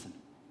need to listen.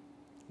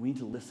 We need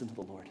to listen to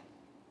the Lord.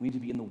 We need to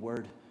be in the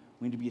Word.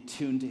 We need to be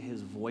attuned to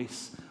his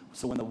voice.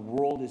 So when the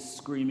world is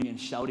screaming and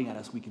shouting at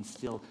us, we can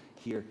still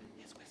hear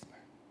his whisper.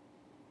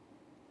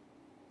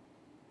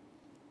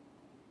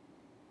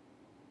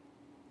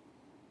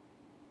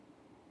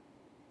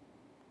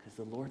 Because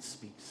the Lord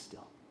speaks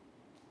still.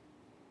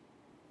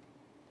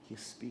 He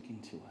is speaking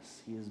to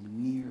us. He is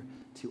near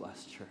to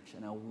us, church.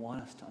 And I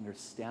want us to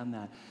understand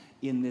that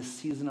in this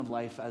season of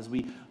life as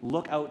we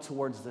look out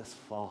towards this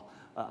fall.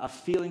 A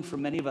feeling for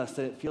many of us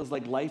that it feels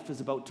like life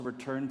is about to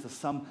return to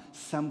some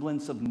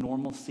semblance of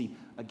normalcy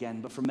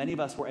again. But for many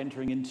of us, we're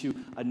entering into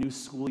a new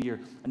school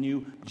year, a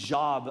new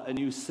job, a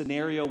new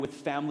scenario with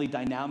family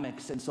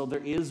dynamics. And so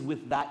there is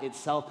with that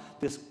itself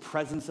this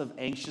presence of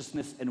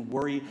anxiousness and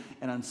worry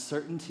and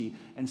uncertainty.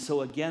 And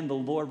so again, the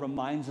Lord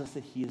reminds us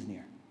that he is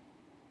near.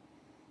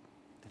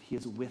 He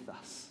is with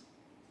us,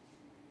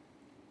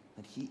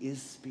 that he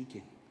is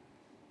speaking.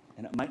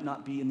 And it might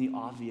not be in the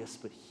obvious,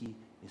 but he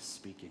is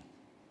speaking.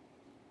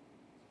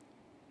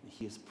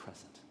 He is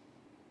present.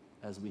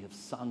 As we have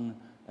sung,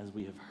 as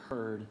we have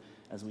heard,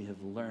 as we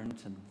have learned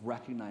to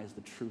recognize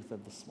the truth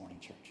of this morning,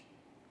 church.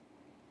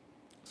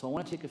 So I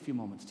want to take a few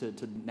moments to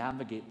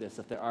navigate this.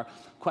 If there are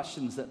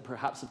questions that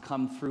perhaps have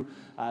come through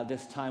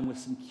this time with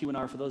some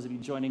Q&R, for those of you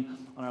joining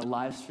on our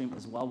live stream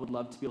as well, would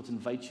love to be able to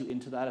invite you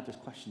into that. If there's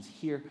questions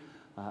here,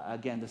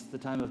 again, this is the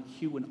time of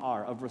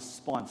Q&R, of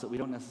response, that we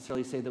don't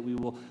necessarily say that we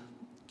will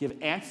give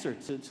answer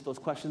to those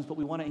questions, but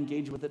we want to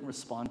engage with it and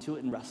respond to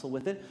it and wrestle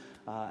with it.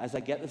 As I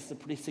get, this is a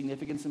pretty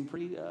significant and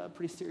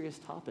pretty serious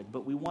topic,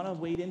 but we want to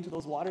wade into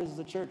those waters as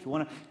a church. We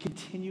want to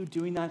continue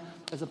doing that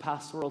as a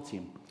pastoral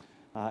team.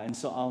 And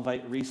so I'll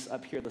invite Reese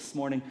up here this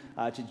morning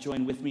to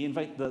join with me.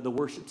 Invite the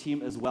worship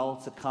team as well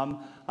to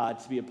come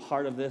to be a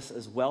part of this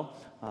as well.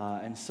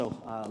 And so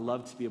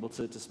love to be able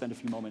to spend a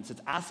few moments.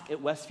 It's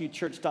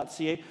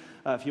ask@westviewchurch.ca.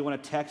 If you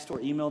want to text or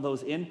email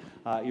those in,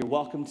 you're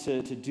welcome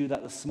to do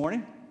that this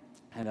morning.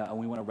 And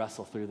we want to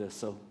wrestle through this.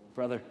 So,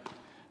 brother.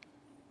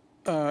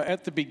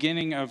 At the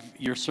beginning of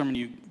your sermon,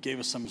 you gave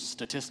us some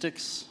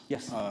statistics.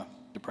 Yes.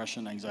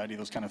 Depression, anxiety,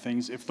 those kind of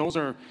things. If those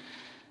are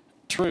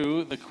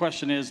true. The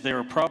question is, they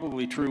are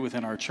probably true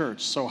within our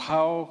church. So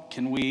how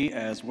can we,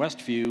 as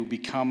Westview,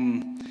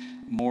 become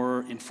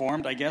more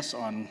informed, I guess,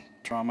 on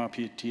trauma,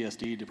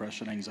 PTSD,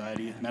 depression,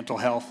 anxiety, mental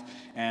health,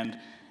 and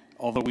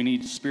although we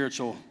need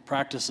spiritual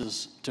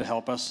practices to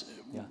help us,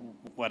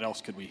 what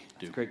else could we do?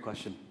 That's a great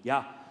question.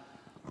 Yeah,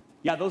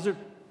 those are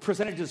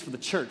percentages for the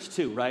church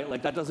too, right?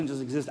 Like that doesn't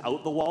just exist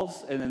out the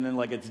walls, and then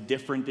like it's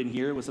different in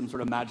here with some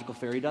sort of magical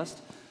fairy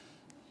dust.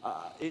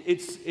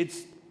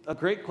 It's a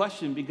great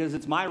question because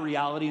it's my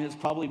reality and it's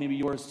probably maybe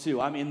yours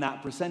too. I'm in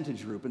that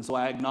percentage group, and so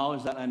I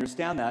acknowledge that, I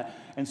understand that,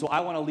 and so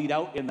I want to lead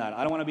out in that.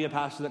 I don't want to be a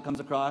pastor that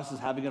comes across as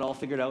having it all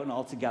figured out and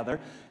all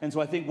together. And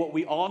so I think what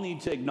we all need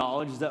to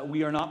acknowledge is that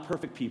we are not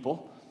perfect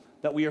people,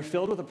 that we are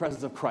filled with the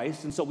presence of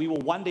Christ, and so we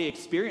will one day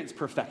experience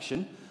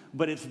perfection,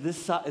 but it's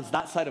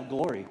that side of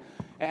glory.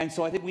 And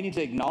so I think we need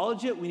to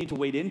acknowledge it, we need to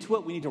wade into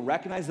it, we need to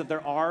recognize that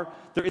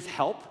there is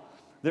help.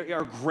 There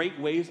are great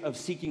ways of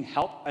seeking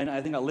help, and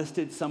I think I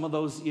listed some of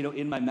those,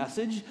 in my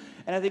message.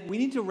 And I think we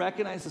need to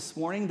recognize this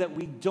morning that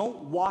we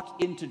don't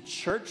walk into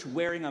church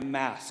wearing a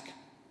mask.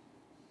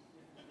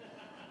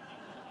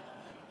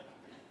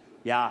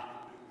 Yeah.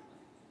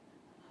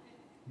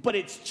 But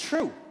it's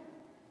true.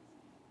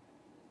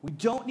 We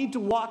don't need to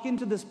walk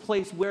into this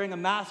place wearing a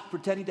mask,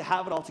 pretending to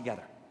have it all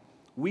together.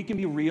 We can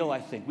be real, I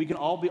think. We can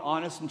all be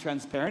honest and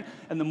transparent.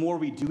 And the more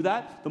we do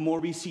that, the more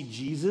we see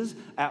Jesus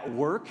at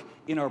work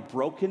in our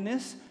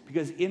brokenness,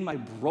 because in my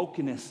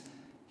brokenness,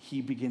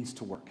 he begins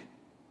to work.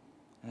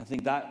 And I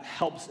think that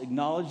helps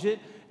acknowledge it.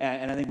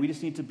 And I think we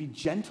just need to be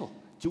gentle.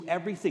 Do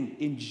everything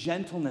in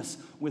gentleness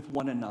with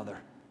one another.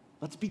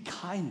 Let's be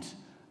kind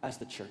as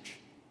the church.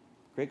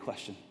 Great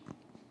question.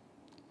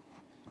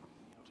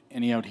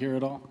 Any out here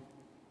at all?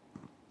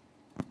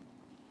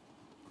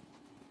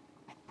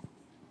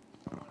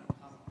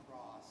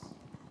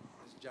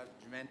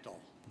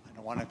 I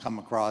don't want to come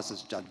across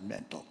as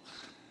judgmental.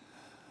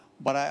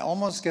 But I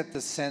almost get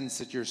the sense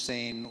that you're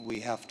saying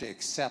we have to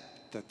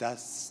accept that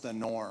that's the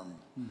norm.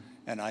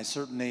 And I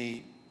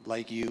certainly,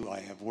 like you, I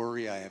have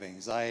worry, I have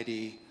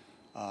anxiety,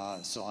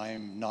 so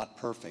I'm not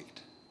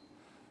perfect.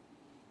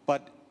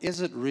 But is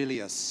it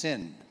really a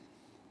sin?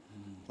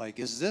 Like,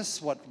 is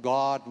this what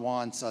God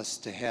wants us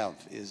to have,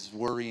 is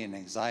worry and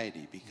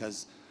anxiety?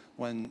 Because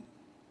when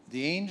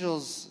the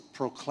angels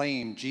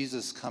proclaimed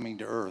Jesus coming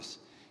to earth,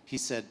 he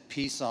said,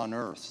 peace on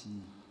earth.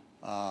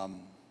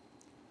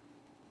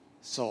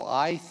 So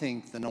I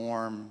think the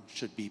norm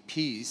should be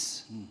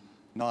peace,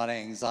 not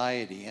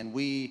anxiety. And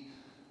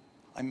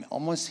I'm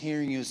almost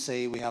hearing you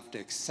say we have to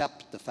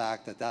accept the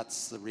fact that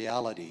that's the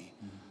reality.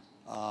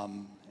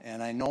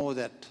 And I know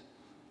that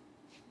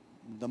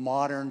the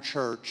modern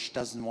church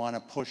doesn't want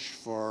to push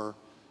for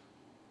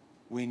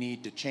we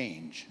need to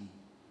change.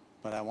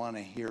 But I want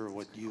to hear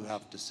what you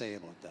have to say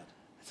about that.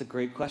 It's a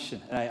great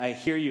question. And I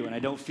hear you, and I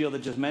don't feel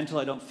that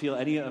judgmental. I don't feel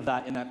any of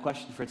that in that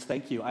question, Fritz.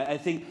 Thank you. I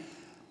think,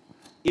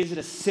 is it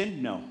a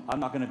sin? No, I'm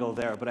not going to go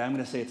there, but I'm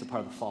going to say it's a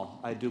part of the fall.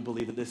 I do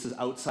believe that this is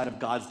outside of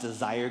God's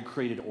desired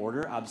created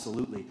order,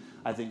 absolutely.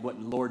 I think what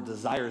Lord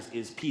desires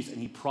is peace, and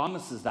he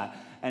promises that,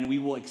 and we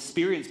will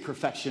experience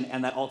perfection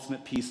and that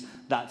ultimate peace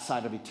that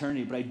side of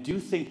eternity. But I do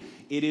think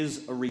it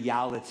is a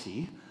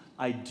reality.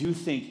 I do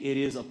think it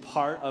is a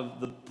part of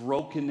the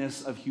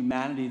brokenness of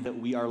humanity that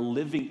we are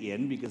living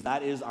in, because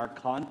that is our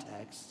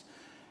context.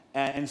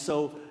 And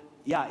so,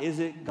 is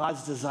it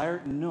God's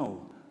desire?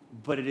 No.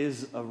 But it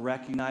is a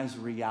recognized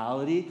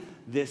reality.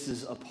 This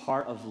is a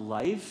part of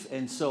life.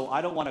 And so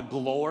I don't want to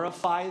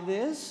glorify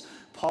this.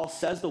 Paul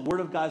says, the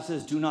Word of God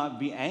says, do not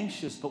be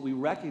anxious, but we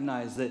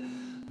recognize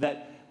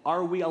that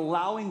are we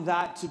allowing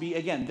that to be,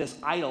 again, this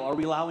idol? Are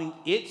we allowing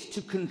it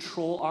to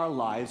control our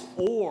lives,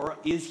 or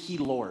is he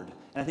Lord?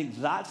 And I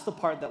think that's the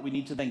part that we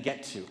need to then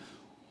get to.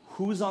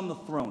 Who's on the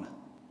throne?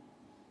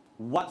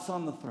 What's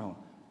on the throne?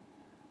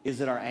 Is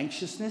it our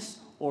anxiousness,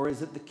 or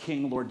is it the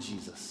King, Lord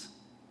Jesus?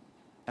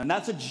 And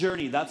that's a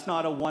journey. That's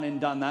not a one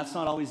and done. That's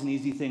not always an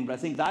easy thing. But I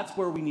think that's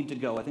where we need to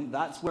go. I think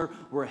that's where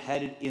we're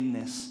headed in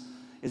this,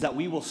 is that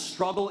we will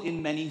struggle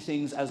in many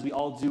things as we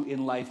all do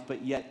in life,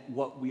 but yet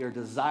what we are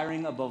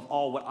desiring above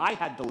all, what I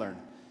had to learn,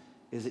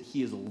 is that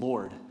he is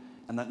Lord.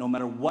 And that no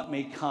matter what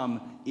may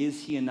come,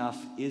 is he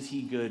enough? Is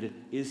he good?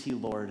 Is he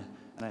Lord?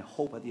 And I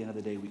hope at the end of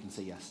the day we can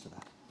say yes to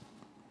that.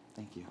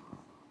 Thank you.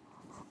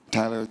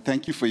 Tyler,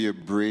 thank you for your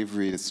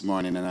bravery this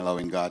morning and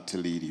allowing God to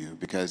lead you,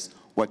 because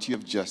what you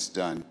have just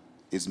done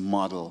is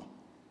model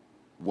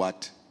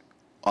what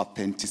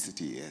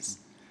authenticity is.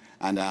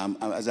 And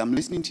as I'm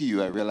listening to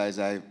you, I realize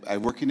I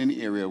work in an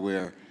area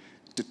where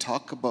to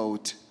talk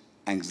about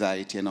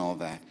anxiety and all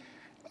that,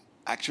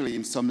 actually,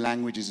 in some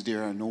languages,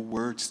 there are no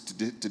words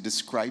to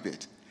describe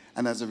it.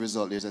 And as a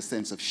result, there's a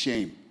sense of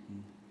shame.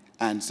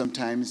 And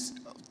sometimes,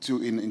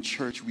 in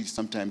church, we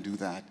sometimes do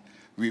that.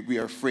 We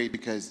are afraid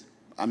because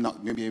I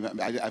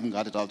haven't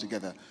got it all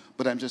together.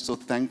 But I'm just so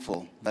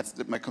thankful. That's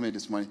my comment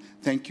this morning.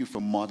 Thank you for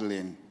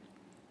modeling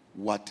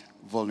what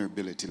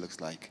vulnerability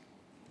looks like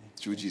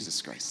through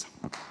Jesus Christ.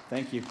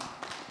 Thank you.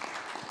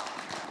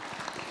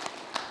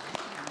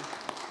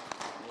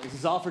 This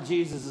is all for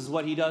Jesus. This is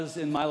what he does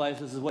in my life.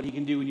 This is what he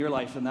can do in your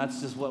life. And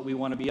that's just what we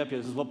want to be up here.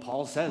 This is what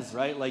Paul says,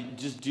 right? Like,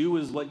 just do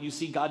is what you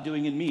see God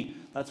doing in me.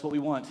 That's what we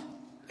want.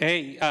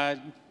 Hey,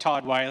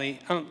 Todd Wiley.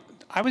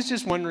 I was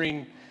just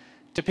wondering,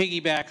 to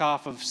piggyback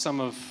off of some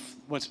of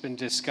what's been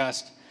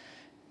discussed,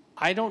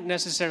 I don't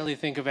necessarily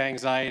think of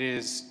anxiety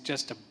as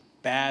just a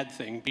bad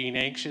thing. Being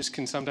anxious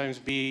can sometimes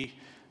be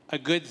a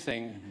good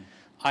thing. Mm-hmm.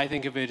 I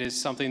think of it as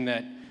something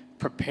that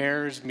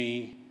prepares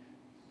me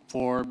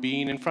for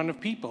being in front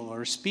of people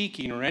or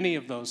speaking or any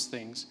of those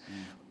things.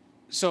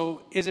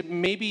 So is it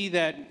maybe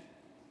that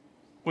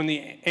when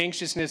the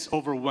anxiousness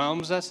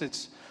overwhelms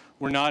us,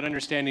 we're not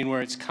understanding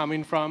where it's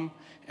coming from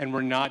and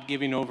we're not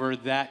giving over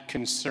that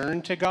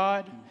concern to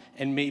God?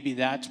 And maybe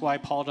that's why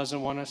Paul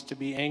doesn't want us to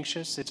be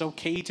anxious. It's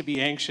okay to be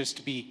anxious,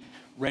 to be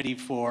ready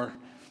for,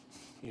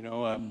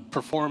 a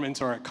performance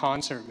or a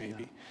concert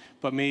maybe.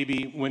 But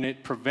maybe when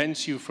it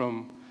prevents you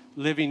from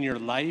living your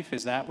life,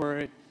 is that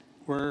where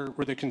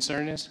the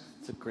concern is?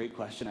 It's a great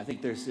question. I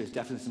think there's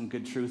definitely some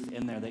good truth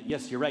in there that,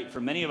 yes, you're right.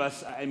 For many of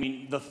us, I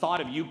mean, the thought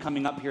of you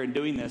coming up here and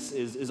doing this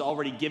is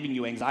already giving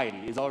you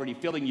anxiety, is already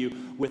filling you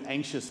with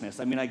anxiousness.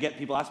 I mean, I get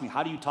people asking me,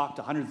 how do you talk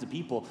to hundreds of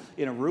people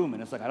in a room?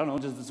 And it's like, I don't know,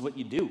 this is what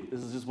you do.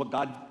 This is just what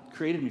God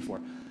created me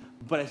for.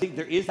 But I think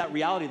there is that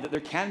reality that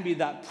there can be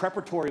that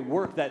preparatory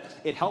work that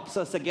it helps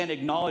us, again,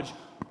 acknowledge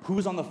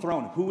who's on the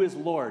throne, who is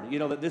Lord.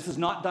 That this is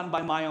not done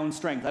by my own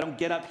strength. I don't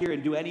get up here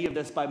and do any of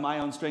this by my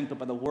own strength, but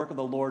by the work of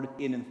the Lord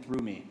in and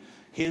through me.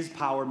 His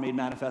power made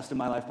manifest in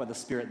my life by the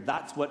Spirit.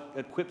 That's what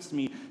equips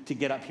me to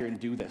get up here and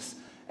do this.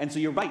 And so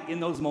you're right,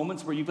 in those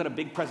moments where you've got a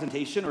big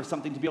presentation or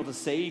something to be able to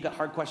say, you've got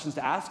hard questions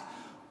to ask,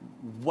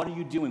 what are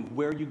you doing?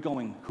 Where are you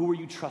going? Who are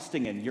you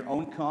trusting in? Your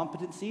own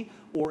competency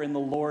or in the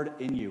Lord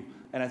in you?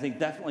 And I think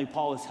definitely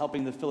Paul is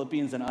helping the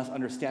Philippians and us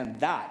understand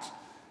that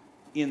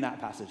in that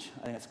passage.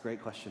 I think that's a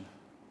great question.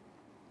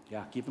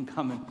 Yeah, keep them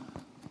coming.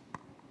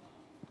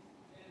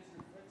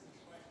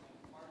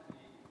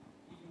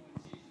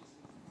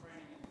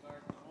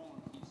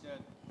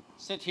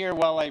 Sit here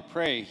while I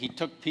pray. He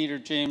took Peter,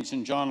 James,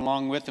 and John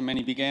along with him, and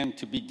he began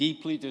to be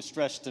deeply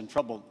distressed and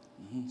troubled.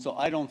 Mm-hmm. So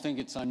I don't think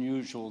it's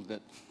unusual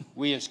that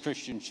we as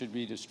Christians should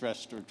be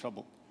distressed or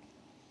troubled.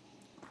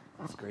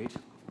 That's great.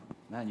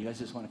 Man, you guys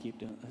just want to keep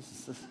doing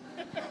this. This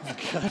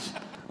is good.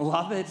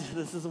 Love it.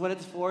 This is what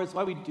it's for. It's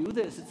why we do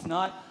this. It's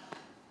not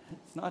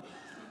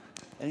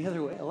any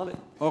other way. I love it.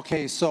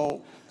 Okay,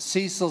 so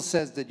Cecil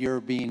says that you're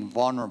being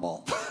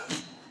vulnerable.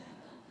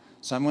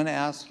 So I'm going to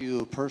ask you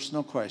a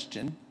personal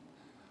question.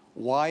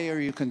 Why are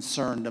you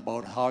concerned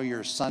about how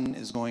your son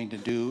is going to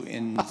do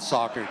in the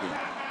soccer game?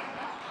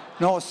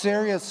 No,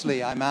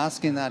 seriously, I'm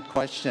asking that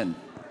question.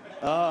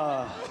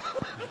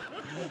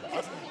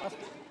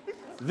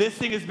 This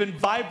thing has been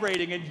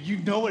vibrating, and you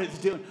know what it's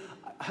doing.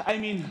 I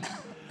mean,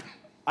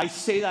 I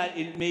say that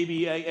in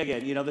maybe,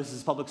 again, this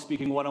is public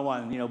speaking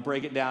 101.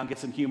 Break it down, get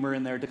some humor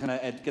in there to kind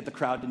of get the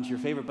crowd into your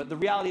favor. But the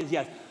reality is,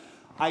 yes,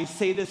 I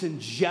say this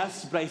in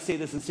jest, but I say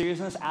this in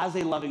seriousness. As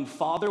a loving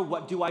father,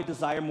 what do I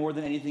desire more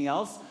than anything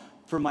else?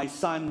 For my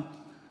son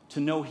to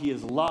know he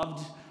is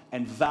loved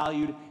and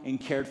valued and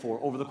cared for.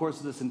 Over the course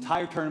of this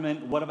entire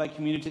tournament, what have I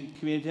communicated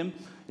to him?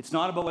 It's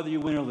not about whether you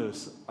win or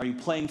lose. Are you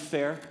playing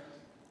fair?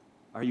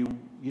 Are you,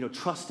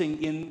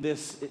 trusting in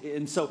this?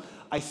 And so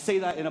I say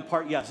that in a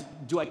part, yes.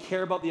 Do I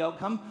care about the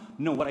outcome?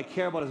 No, what I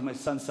care about is my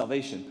son's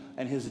salvation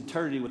and his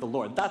eternity with the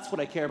Lord. That's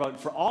what I care about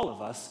for all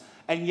of us.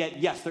 And yet,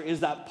 yes, there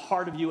is that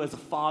part of you as a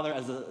father,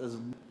 as a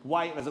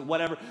wife, as a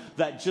whatever,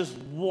 that just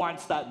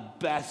wants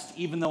that best,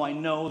 even though I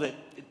know that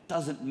it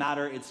doesn't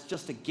matter. It's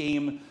just a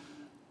game.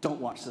 Don't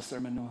watch the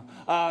sermon,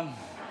 Noah.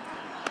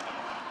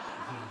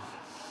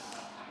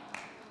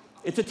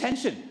 It's a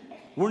tension.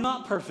 We're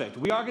not perfect.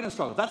 We are going to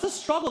struggle. That's a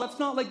struggle. That's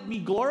not like me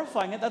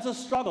glorifying it. That's a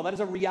struggle. That is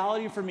a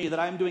reality for me that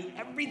I'm doing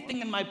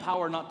everything in my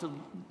power not to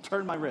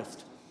turn my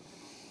wrist.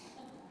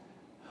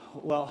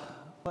 Well,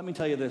 let me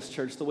tell you this,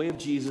 church. The way of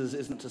Jesus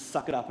isn't to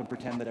suck it up and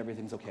pretend that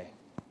everything's okay.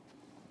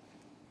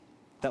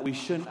 That we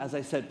shouldn't, as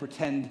I said,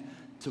 pretend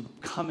to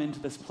come into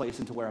this place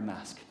and to wear a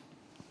mask.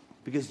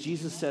 Because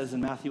Jesus says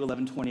in Matthew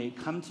 11:28,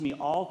 "Come to me,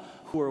 all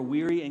who are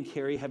weary and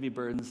carry heavy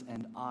burdens,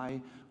 and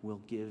I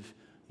will give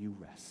you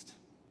rest."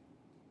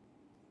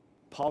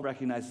 Paul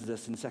recognizes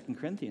this in 2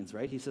 Corinthians,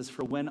 right? He says,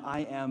 "For when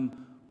I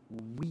am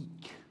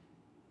weak,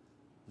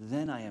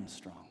 then I am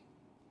strong."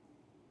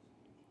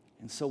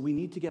 And so we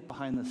need to get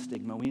behind the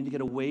stigma. We need to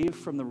get away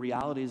from the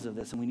realities of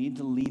this, and we need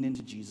to lean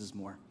into Jesus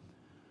more.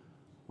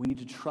 We need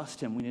to trust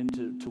him. We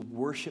need to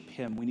worship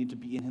him. We need to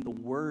be in the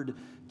Word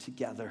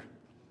together.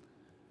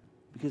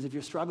 Because if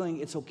you're struggling,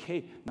 it's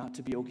okay not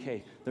to be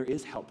okay. There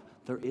is help.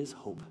 There is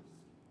hope.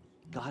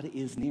 God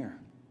is near.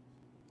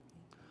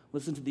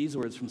 Listen to these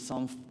words from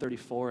Psalm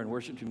 34 and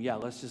worship him. Yeah,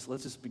 let's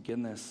just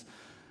begin this.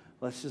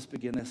 Let's just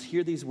begin this.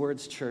 Hear these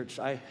words, church.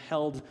 I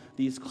held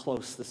these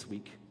close this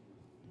week.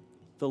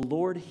 The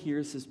Lord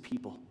hears his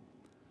people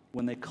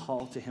when they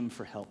call to him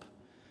for help.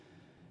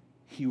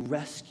 He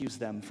rescues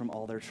them from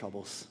all their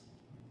troubles.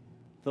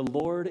 The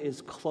Lord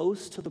is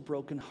close to the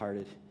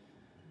brokenhearted.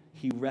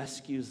 He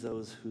rescues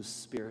those whose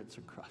spirits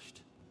are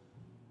crushed.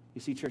 You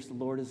see, church, the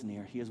Lord is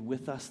near. He is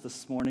with us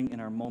this morning in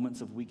our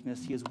moments of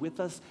weakness. He is with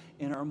us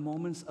in our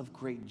moments of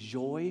great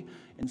joy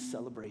and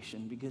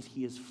celebration because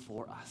he is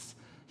for us.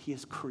 He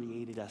has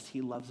created us.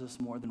 He loves us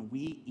more than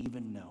we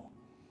even know.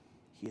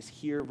 He is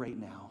here right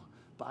now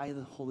by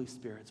the Holy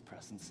Spirit's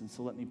presence. And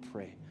so let me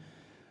pray.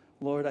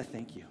 Lord, I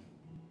thank you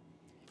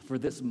for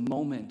this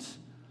moment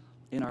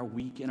in our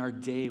week, in our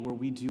day, where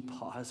we do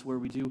pause, where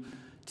we do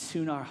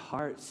tune our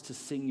hearts to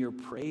sing your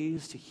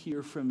praise, to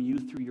hear from you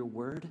through your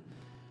word.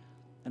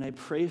 And I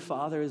pray,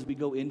 Father, as we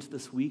go into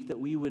this week, that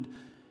we would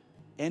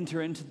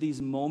enter into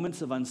these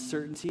moments of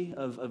uncertainty,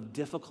 of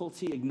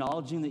difficulty,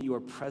 acknowledging that you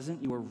are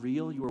present, you are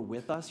real, you are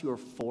with us, you are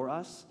for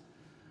us,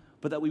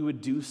 but that we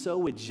would do so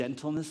with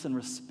gentleness and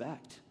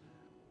respect.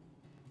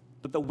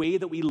 But the way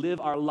that we live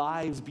our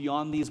lives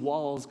beyond these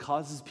walls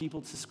causes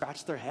people to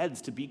scratch their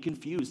heads, to be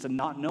confused, to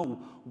not know,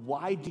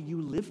 why do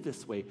you live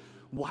this way?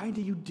 Why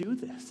do you do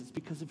this? It's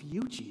because of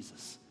you,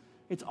 Jesus.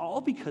 It's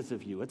all because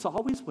of you. It's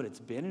always what it's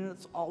been, and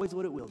it's always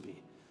what it will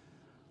be.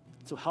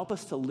 So help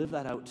us to live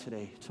that out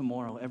today,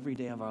 tomorrow, every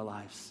day of our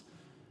lives.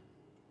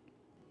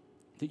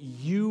 That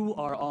you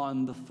are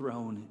on the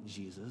throne,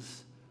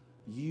 Jesus.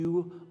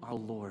 You are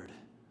Lord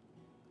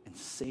and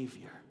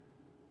Savior,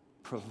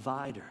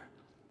 provider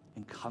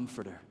and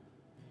comforter.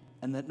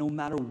 And that no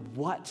matter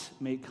what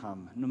may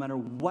come, no matter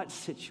what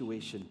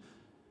situation,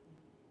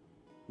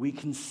 we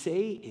can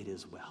say it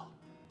is well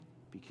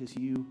because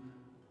you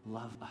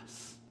love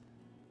us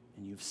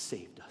and you've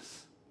saved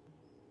us.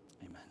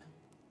 Amen.